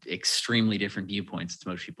of extremely different viewpoints,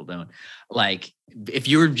 most people don't. Like if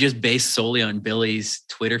you were just based solely on Billy's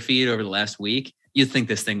Twitter feed over the last week, you'd think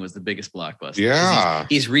this thing was the biggest blockbuster. Yeah.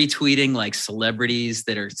 He's retweeting like celebrities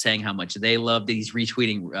that are saying how much they loved it. He's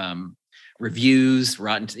retweeting reviews,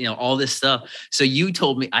 rotten, all this stuff. So you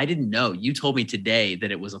told me, I didn't know. You told me today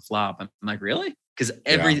that it was a flop. I'm like, really? Because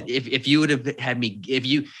if you would have had me,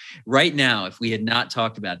 right now, if we had not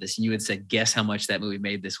talked about this and you had said, guess how much that movie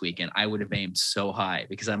made this weekend, I would have aimed so high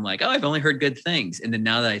because I'm like, I've only heard good things. And then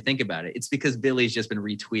now that I think about it, it's because Billy's just been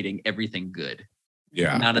retweeting everything good.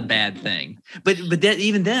 Yeah. Not a bad thing. But that,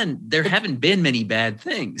 even then, there haven't been many bad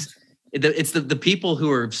things. It's the people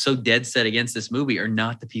who are so dead set against this movie are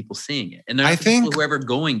not the people seeing it. And they're not the people who are ever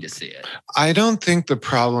going to see it. I don't think the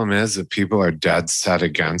problem is that people are dead set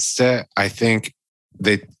against it. I think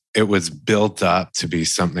it was built up to be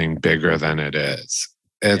something bigger than it is.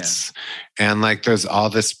 And like there's all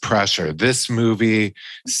this pressure. This movie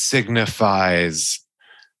signifies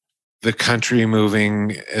the country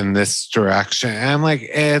moving in this direction. And I'm like,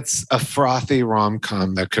 it's a frothy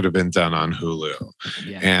rom-com that could have been done on Hulu.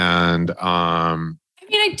 Yeah. And I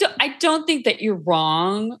don't think that you're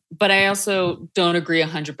wrong, but I also don't agree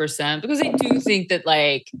 100% because I do think that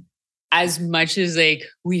like as much as like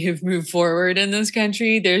we have moved forward in this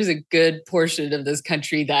country, there's a good portion of this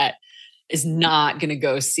country that is not going to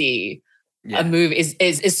go see a movie, is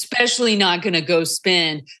especially not going to go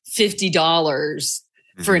spend $50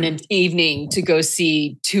 for an evening to go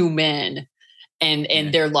see two men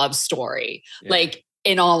and their love story. Yeah. Like,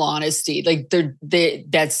 in all honesty, like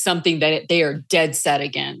that's something that they are dead set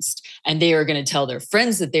against. And they are going to tell their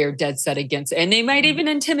friends that they are dead set against. And they might even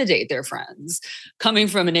intimidate their friends coming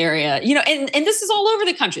from an area, and this is all over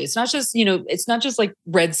the country. It's not just, it's not just like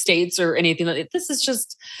red states or anything like that. This is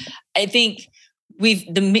just, I think we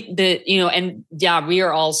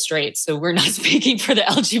are all straight. So we're not speaking for the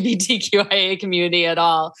LGBTQIA community at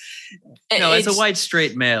all. No, as a white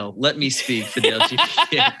straight male, let me speak for the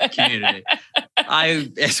LGBT community.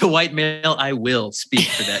 As a white male, I will speak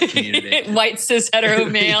for that community. White cis hetero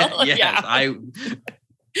male. Yes, yeah. I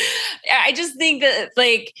just think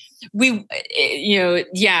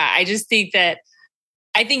that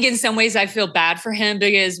I think in some ways I feel bad for him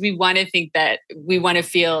because we want to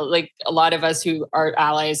feel like a lot of us who are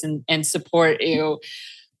allies and support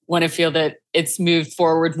want to feel that it's moved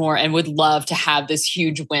forward more and would love to have this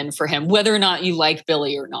huge win for him, whether or not you like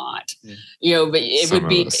Billy or not. Yeah. But it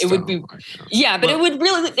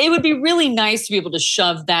would be really nice to be able to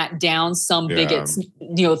shove that down some bigots,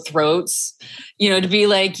 throats, to be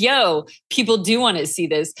like, people do want to see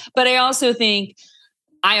this. But I also kind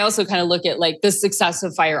of look at like the success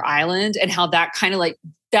of Fire Island and how that kind of like,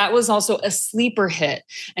 that was also a sleeper hit.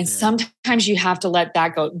 And sometimes you have to let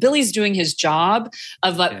that go. Billy's doing his job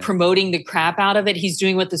of promoting the crap out of it. He's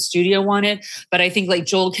doing what the studio wanted. But I think like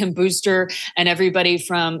Joel Kim Booster and everybody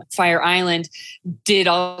from Fire Island did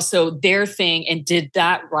also their thing and did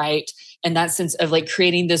that right. In that sense of like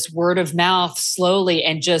creating this word of mouth slowly,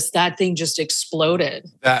 and just that thing just exploded.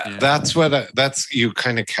 That's you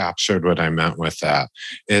kind of captured what I meant with that,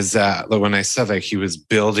 is that when I said like he was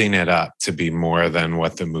building it up to be more than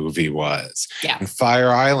what the movie was. Yeah. And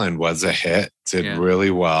Fire Island was a hit, did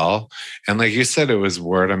really well. And like you said, it was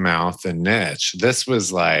word of mouth and niche. This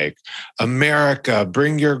was like, America,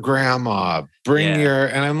 bring your grandma,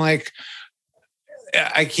 and I'm like,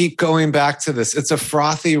 I keep going back to this. It's a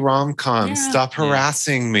frothy rom-com. Yeah. Stop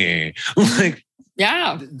harassing me. Like,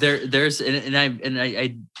 there's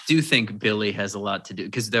I do think Billy has a lot to do,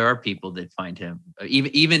 because there are people that find him,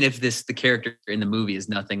 even if the character in the movie is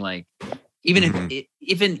nothing like, even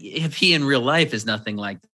if he in real life is nothing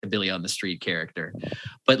like the Billy on the Street character.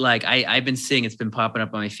 But like I've been seeing, it's been popping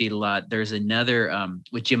up on my feed a lot. There's another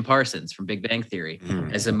with Jim Parsons from Big Bang Theory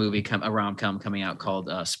as a movie, a rom-com coming out called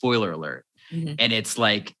Spoiler Alert. Mm-hmm. And it's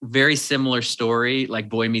like very similar story, like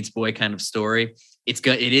Boy Meets Boy kind of story. It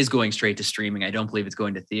is going straight to streaming. I don't believe it's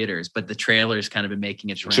going to theaters, but the trailer's kind of been making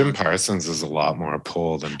its rounds. Jim Parsons is a lot more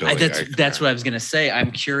pull than Billy. That's what I was going to say.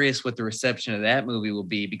 I'm curious what the reception of that movie will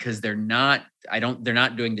be, because they're not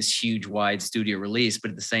doing this huge wide studio release,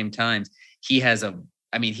 but at the same time, he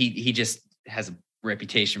just has a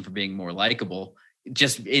reputation for being more likable.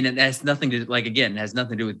 it has nothing to it has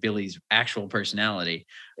nothing to do with Billy's actual personality.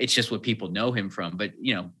 It's just what people know him from. But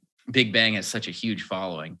Big Bang has such a huge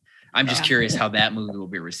following. I'm just curious how that movie will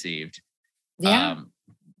be received. Yeah.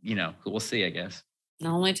 We'll see, I guess.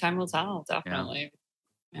 Only time will tell, definitely.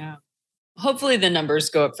 Yeah. Hopefully the numbers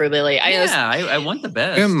go up for Lily. I want the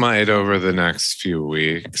best. It might over the next few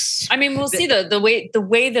weeks. I mean, we'll see the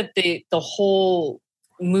way that the whole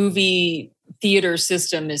movie theater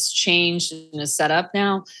system is changed and is set up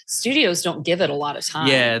now. Studios don't give it a lot of time.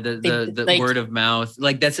 Yeah, the word of mouth,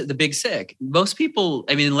 that's the big sick. Most people,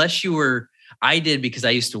 I mean, unless you were, I did because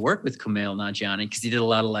I used to work with Kumail Nanjiani because he did a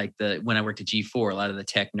lot of when I worked at G4, a lot of the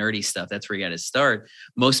tech nerdy stuff. That's where he got his start.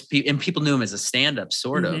 Most people, and people knew him as a stand-up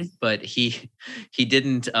sort of, but he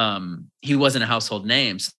didn't, he wasn't a household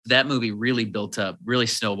name. So that movie really built up, really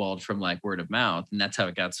snowballed from word of mouth. And that's how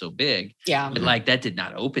it got so big. Yeah. But that did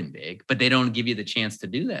not open big, but they don't give you the chance to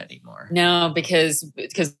do that anymore. No, because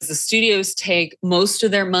the studios take most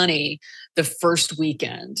of their money the first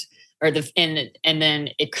weekend. And then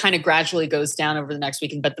it kind of gradually goes down over the next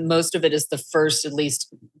weekend, but the most of it is the first at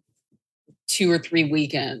least 2 or 3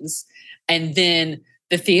 weekends, and then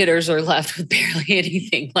the theaters are left with barely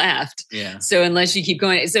anything left. Yeah. So unless you keep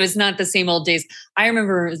going, so it's not the same old days. I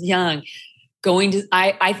remember I was young, going to.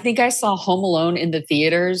 I think I saw Home Alone in the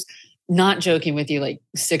theaters. Not joking with you,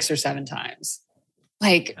 6 or 7 times.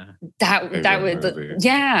 That would,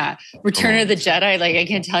 Return of the Jedi. I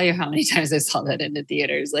can't tell you how many times I saw that in the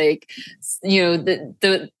theaters.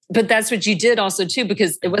 But that's what you did also too,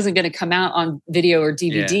 because it wasn't going to come out on video or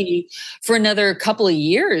DVD for another couple of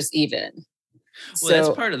years, even. Well, that's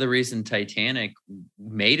part of the reason Titanic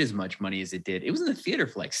made as much money as it did. It was in the theater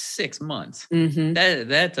for 6 months. Mm-hmm.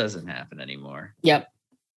 That doesn't happen anymore. Yep.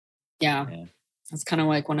 Yeah. It's kind of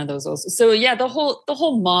like one of those also. So the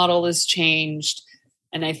whole model has changed.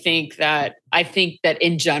 And I think that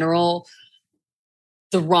in general,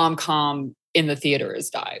 the rom-com in the theater has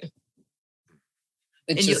died.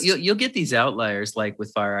 You'll get these outliers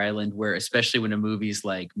with Fire Island, where especially when a movie's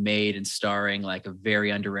made and starring a very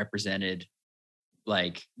underrepresented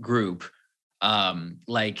group,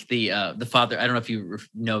 the Father. I don't know if you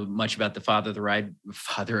know much about the Father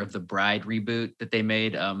of the Bride reboot that they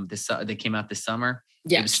made. They came out this summer.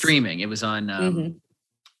 Yes. It was streaming. It was on.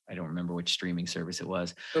 I don't remember which streaming service it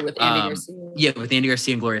was. But with Andy Garcia. Yeah, with Andy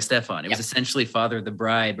Garcia and Gloria Estefan. It was essentially Father of the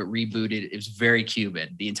Bride, but rebooted. It was very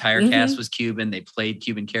Cuban. The entire cast was Cuban. They played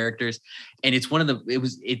Cuban characters. And it's one of the, it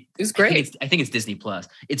was great. I think it's Disney Plus.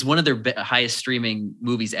 It's one of their highest streaming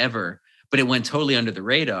movies ever, but it went totally under the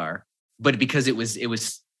radar. But because it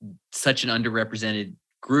was such an underrepresented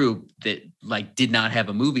group that did not have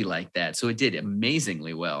a movie like that, so it did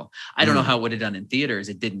amazingly well. I don't know how it would have done in theaters.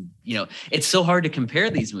 It didn't. It's so hard to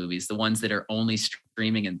compare these movies, the ones that are only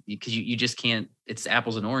streaming, and because you just can't. It's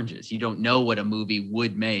apples and oranges. You don't know what a movie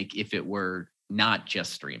would make if it were not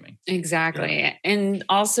just streaming. Exactly. And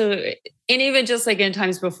also, and even just in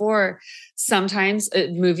times before, sometimes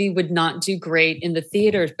a movie would not do great in the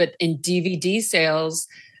theaters, but in DVD sales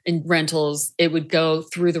and rentals, it would go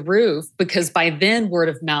through the roof, because by then word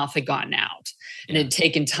of mouth had gotten out and it had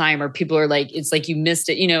taken time, or people are it's you missed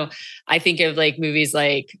it. I think of movies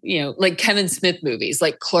Kevin Smith movies,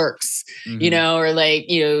 Clerks, or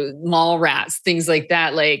Mallrats, things like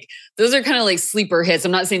that. Those are kind of sleeper hits. I'm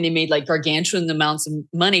not saying they made gargantuan amounts of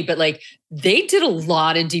money, but they did a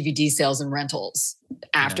lot in DVD sales and rentals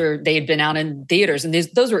after they had been out in theaters, and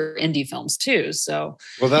those were indie films too. So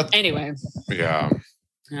anyway. Yeah.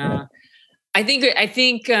 I think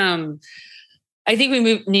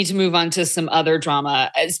we need to move on to some other drama.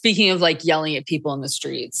 Speaking of yelling at people in the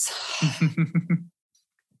streets,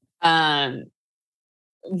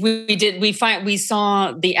 we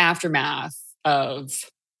saw the aftermath of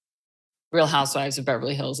Real Housewives of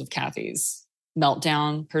Beverly Hills, of Kathy's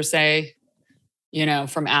meltdown per se,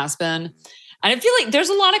 from Aspen. And I feel there's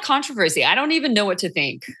a lot of controversy. I don't even know what to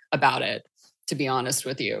think about it, to be honest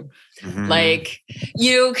with you.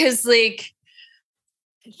 Because I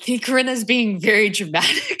think Corinna's being very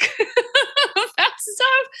dramatic about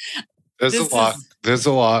stuff. There's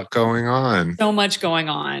a lot going on. So much going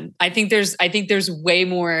on. I think there's way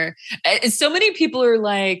more. So many people are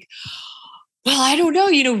well, I don't know.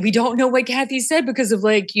 We don't know what Kathy said because of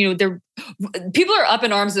people are up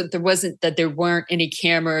in arms that there weren't any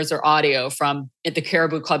cameras or audio from at the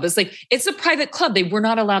Caribou Club. It's it's a private club. They were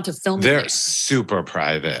not allowed to film. They're super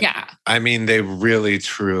private. Yeah. I mean, they really,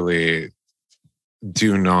 truly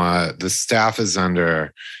do not. The staff, the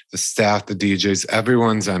DJs,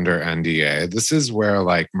 everyone's under NDA. This is where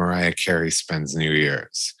Mariah Carey spends New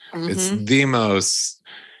Year's. It's the most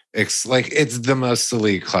like it's the most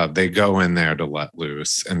elite club. They go in there to let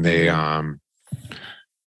loose, and they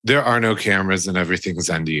there are no cameras and everything's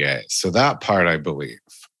NDA. So that part I believe.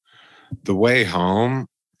 The way home,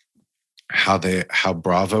 how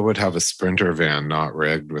Bravo would have a Sprinter van not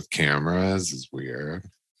rigged with cameras is weird.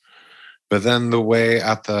 But then the way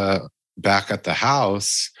back at the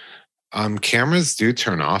house, cameras do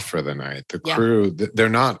turn off for the night. The crew, they're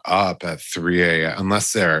not up at 3 a.m.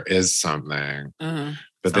 unless there is something.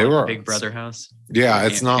 But they were Big Brother house. Yeah,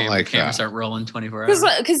 it's not like cameras that. aren't rolling 24 hours.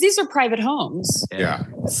 Because these are private homes. Yeah.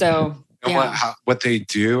 So what they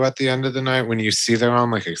do at the end of the night when you see they're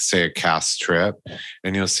on like say a cast trip,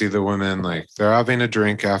 and you'll see the women like they're having a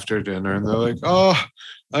drink after dinner, and they're like, "Oh,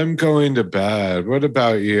 I'm going to bed. What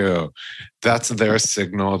about you?" That's their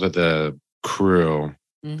signal to the crew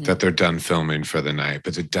that they're done filming for the night,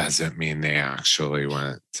 but it doesn't mean they actually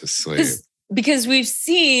went to sleep. Because we've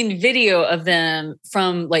seen video of them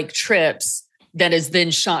from like trips that has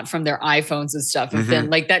been shot from their iPhones and stuff. And then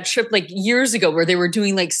like that trip like years ago where they were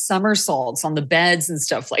doing like somersaults on the beds and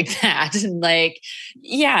stuff like that. And like,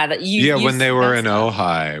 when they were in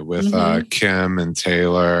Ojai with Kim and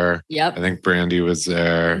Taylor. Yep. I think Brandy was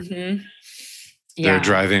there. They're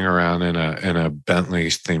driving around in a Bentley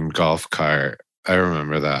themed golf cart. I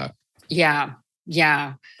remember that. Yeah.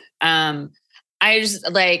 Yeah. I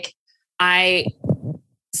just like,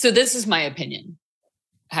 so this is my opinion,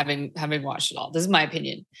 having watched it all. This is my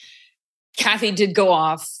opinion. Kathy did go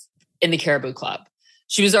off in the Caribou Club.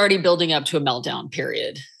 She was already building up to a meltdown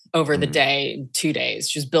period over the day, 2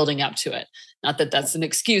 days. She was building up to it. Not that that's an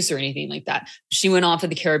excuse or anything like that. She went off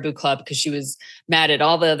at the Caribou Club because she was mad at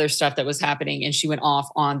all the other stuff that was happening. And she went off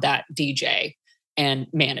on that DJ and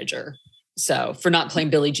manager. So for not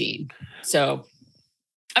playing Billie Jean. So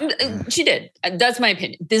she did. That's my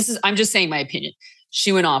opinion. I'm just saying my opinion.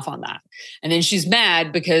 She went off on that. And then she's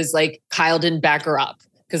mad because like Kyle didn't back her up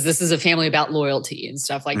because this is a family about loyalty and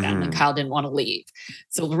stuff like that. And Kyle didn't want to leave.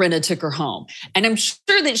 So Lorena took her home. And I'm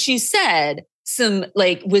sure that she said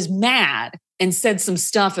was mad and said some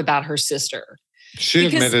stuff about her sister. She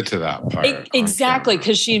admitted to that part. Exactly.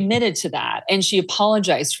 Because she admitted to that and she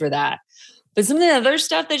apologized for that. But some of the other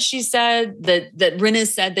stuff that she said that Rinna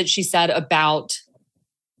said that she said about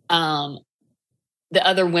the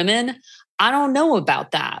other women, I don't know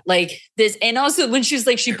about that. Like this, and also when she was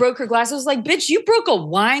like, she broke her glass, I was like, bitch, you broke a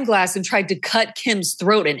wine glass and tried to cut Kim's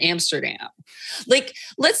throat in Amsterdam. Like,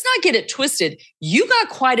 let's not get it twisted. You've got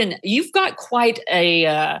quite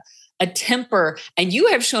a temper, and you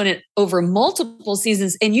have shown it over multiple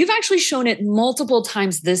seasons, and you've actually shown it multiple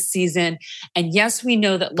times this season. And yes, we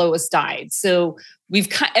know that Lois died. So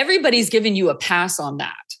everybody's given you a pass on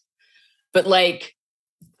that. But like,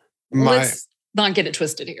 let's not get it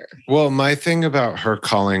twisted here. Well, my thing about her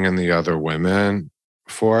calling in the other women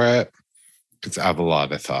for it, because I have a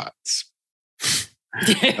lot of thoughts.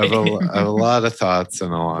 I have a lot of thoughts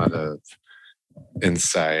and a lot of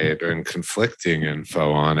insight and conflicting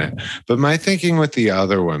info on it. But my thinking with the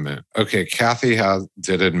other women, okay, Kathy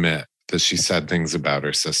did admit that she said things about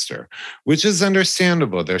her sister, which is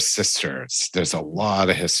understandable. They're sisters. There's a lot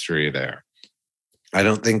of history there. I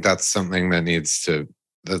don't think that's something that needs to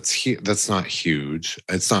that's not huge.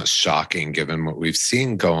 It's not shocking given what we've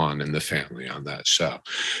seen go on in the family on that show.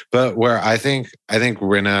 But where I think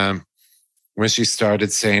Rinna, when she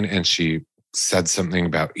started saying, and she said something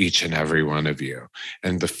about each and every one of you,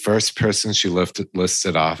 and the first person she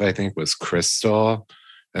listed off, I think, was Crystal,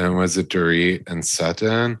 and was it Dorit and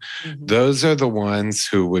Sutton? Those are the ones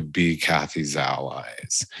who would be Kathy's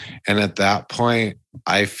allies. And at that point,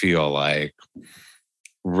 I feel like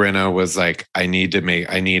Rinna was like, I need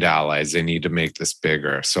allies. I need to make this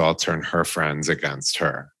bigger. So I'll turn her friends against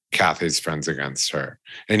her, Kathy's friends against her.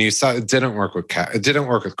 And you saw it didn't work with it didn't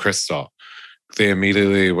work with Crystal. They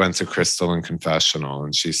immediately went to Crystal in confessional,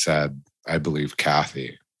 and she said, I believe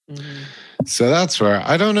Kathy. So that's where,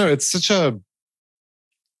 I don't know.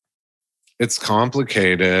 It's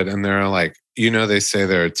complicated. And there are like, they say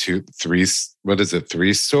there are three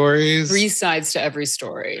stories? 3 sides to every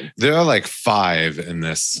story. There are like 5 in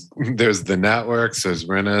this. There's the networks, there's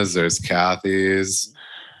Rinna's, there's Kathy's.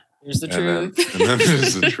 There's the truth. And then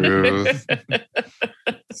there's the truth.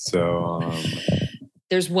 So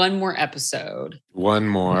there's one more episode. One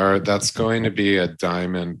more. That's going to be a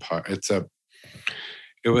diamond part. I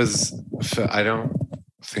don't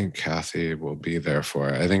think Kathy will be there for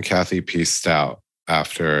it. I think Kathy pieced out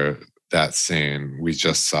after that scene we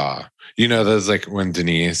just saw. There's like when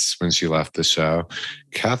Denise, when she left the show,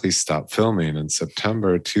 Kathy stopped filming in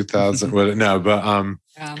September 2000. I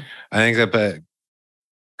think that, but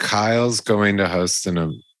Kyle's going to host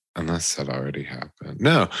Unless that already happened.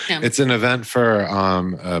 No, Yeah. it's an event for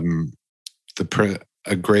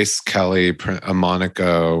a Grace Kelly, a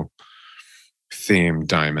Monaco themed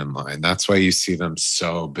diamond line. That's why you see them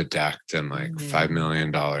so bedecked in like $5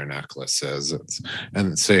 million necklaces.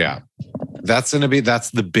 And so, yeah, that's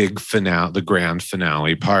the big finale, the grand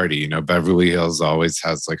finale party. You know, Beverly Hills always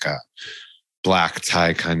has like a black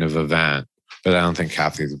tie kind of event, but I don't think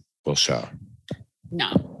Kathy will show.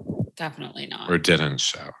 No, definitely not. Or didn't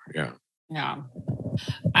show. Yeah. Yeah.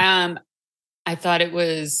 I thought it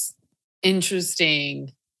was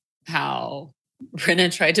interesting how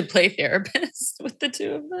Brenna tried to play therapist with the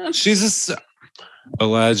two of them. She's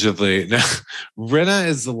allegedly. Now, Rinna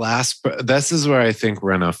is the last. This is where I think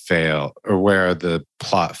Rinna failed, or where the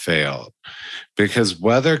plot failed, because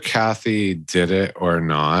whether Kathy did it or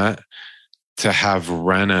not, to have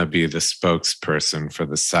Rinna be the spokesperson for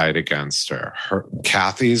the side against her,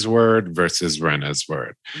 Kathy's word versus Rinna's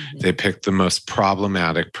word. They picked the most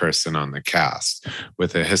problematic person on the cast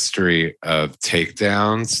with a history of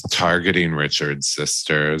takedowns, targeting Richard's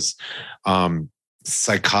sisters,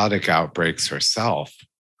 psychotic outbreaks herself.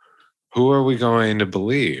 Who are we going to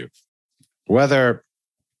believe? Whether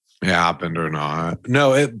it happened or not.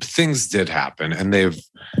 No, things did happen, and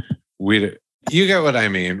you get what I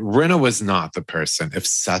mean. Rinna was not the person. If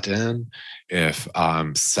Sutton or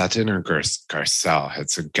Garcelle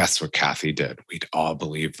had said, guess what Kathy did, we'd all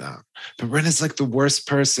believe them. But Rinna's like the worst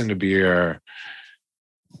person to be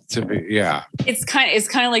yeah. It's kind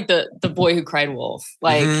of like the boy who cried wolf.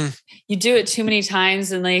 Like you do it too many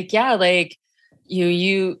times, and like, yeah, like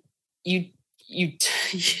you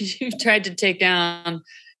tried to take down,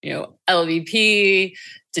 LVP,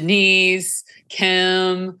 Denise,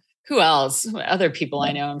 Kim. Who else? Other people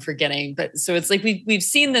I know I'm forgetting. But so it's like we've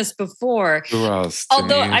seen this before. Who else?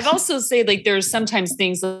 Although Denise. I've also said like there's sometimes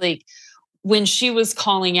things like when she was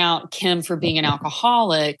calling out Kim for being an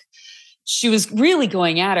alcoholic, she was really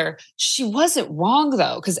going at her. She wasn't wrong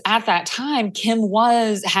though, because at that time Kim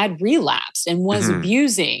had relapsed and was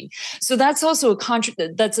abusing. So that's also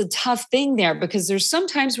that's a tough thing there, because there's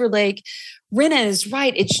sometimes where like Rinna is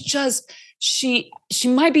right. It's just she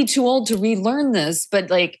might be too old to relearn this, but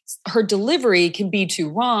like her delivery can be too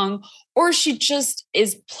wrong, or she just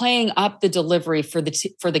is playing up the delivery for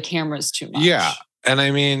the cameras too much. Yeah. And I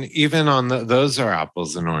mean, even on those are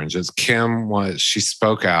apples and oranges. She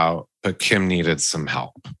spoke out, but Kim needed some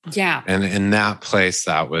help. Yeah. And in that place,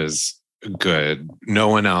 that was good. No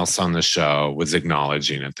one else on the show was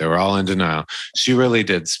acknowledging it. They were all in denial. She really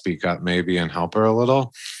did speak up maybe and help her a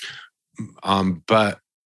little. But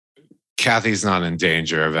Kathy's not in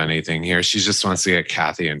danger of anything here. She just wants to get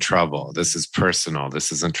Kathy in trouble. This is personal.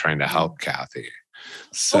 This isn't trying to help Kathy.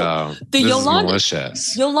 So this is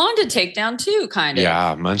malicious. Yolanda takedown too, kind of.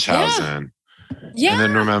 Yeah, Munchausen. Yeah. And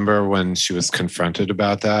then remember when she was confronted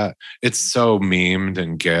about that? It's so memed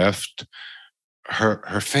and gift.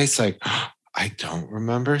 Her face like, I don't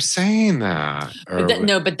remember saying that.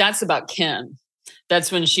 But that's about Kim. That's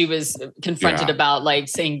when she was confronted about like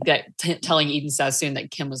saying that, telling Eden Sassoon that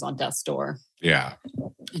Kim was on death's door. Yeah.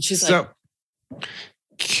 And she's like,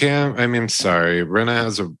 Kim, I mean, sorry,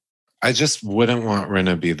 Rinna I just wouldn't want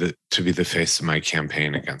Rinna to be the face of my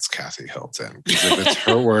campaign against Kathy Hilton. Because if it's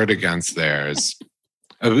her word against theirs,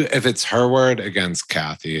 if it's her word against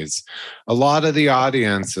Kathy's, a lot of the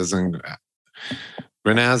audience isn't.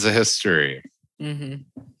 Rinna has a history.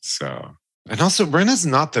 So. And also, Rinna's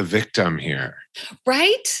not the victim here.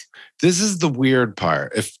 Right? This is the weird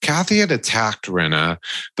part. If Kathy had attacked Rinna,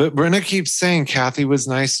 but Rinna keeps saying Kathy was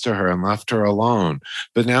nice to her and left her alone.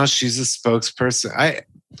 But now she's a spokesperson.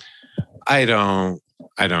 I don't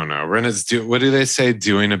know. Rinna's what do they say?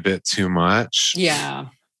 Doing a bit too much. Yeah.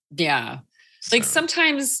 Yeah. So. Like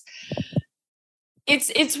sometimes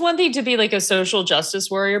it's one thing to be like a social justice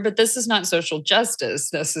warrior, but this is not social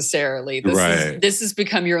justice necessarily. This has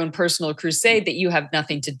become your own personal crusade that you have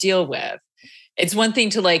nothing to deal with. It's one thing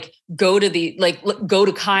to like go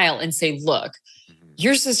to Kyle and say, look,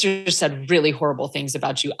 your sister said really horrible things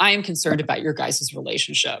about you. I am concerned about your guys'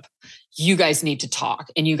 relationship. You guys need to talk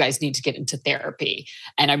and you guys need to get into therapy.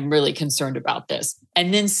 And I'm really concerned about this.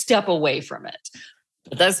 And then step away from it.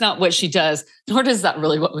 But that's not what she does, nor is that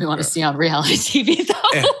really what we want to see on reality TV,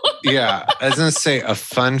 though. Yeah. I was going to say a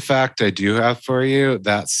fun fact I do have for you.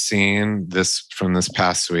 That scene from this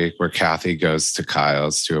past week where Kathy goes to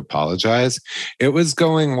Kyle's to apologize, it was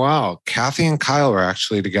going well. Kathy and Kyle were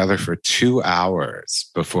actually together for 2 hours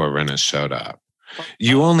before Rinna showed up.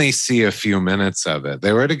 You only see a few minutes of it.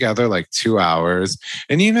 They were together like 2 hours.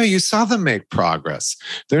 And, you saw them make progress.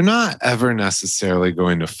 They're not ever necessarily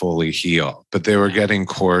going to fully heal, but they were getting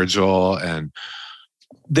cordial. And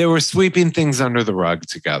they were sweeping things under the rug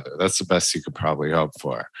together. That's the best you could probably hope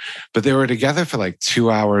for. But they were together for like 2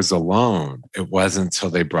 hours alone. It wasn't until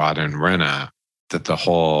they brought in Rinna that the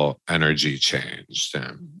whole energy changed.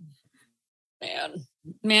 And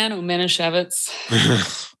man, oh, Manischewitz.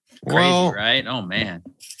 Crazy, right? Oh, man.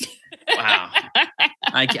 Wow.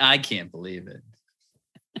 I can't believe it.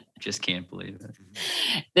 Just can't believe it.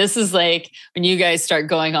 This is like when you guys start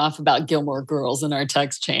going off about Gilmore Girls in our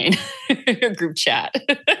text chain, group chat.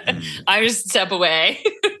 I just step away.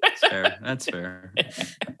 That's fair.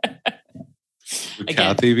 Would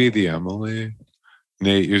Kathy be the Emily?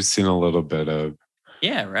 Nate, you've seen a little bit of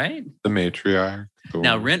right? The matriarch.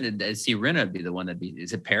 Now, Rinna be the one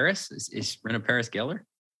is it Paris? Is Rinna Paris Geller?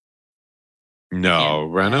 No,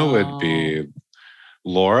 Rinna would be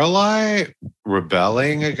Lorelai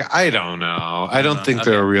rebelling. I don't know. I don't think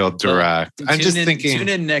they're real direct. Well, I'm just thinking. Tune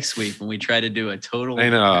in next week when we try to do a total. I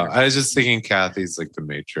know. I was just thinking Kathy's like the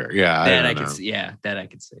matriarch. Yeah, that I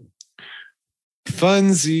could see.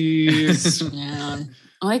 Funsies. Yeah.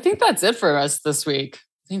 Well, I think that's it for us this week.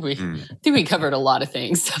 I think we covered a lot of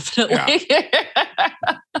things, definitely.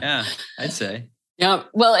 Yeah, I'd say. Yeah.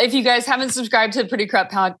 Well, if you guys haven't subscribed to the Pretty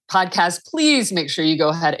Corrupt Podcast, please make sure you go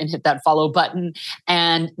ahead and hit that follow button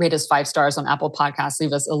and rate us 5 stars on Apple Podcasts.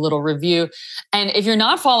 Leave us a little review. And if you're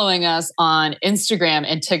not following us on Instagram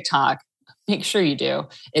and TikTok, make sure you do.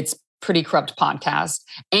 It's Pretty Corrupt Podcast.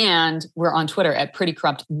 And we're on Twitter at Pretty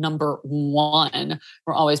Corrupt #1.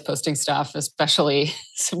 We're always posting stuff, especially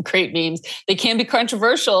some great memes. They can be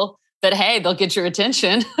controversial, but hey, they'll get your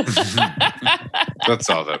attention. That's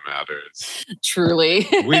all that matters. Truly.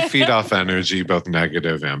 We feed off energy, both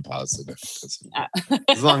negative and positive.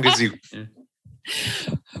 As long as you...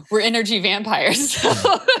 We're energy vampires.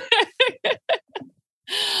 All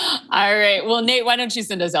right. Well, Nate, why don't you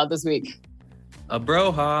send us out this week? A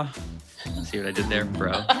broha. See what I did there,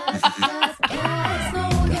 bro?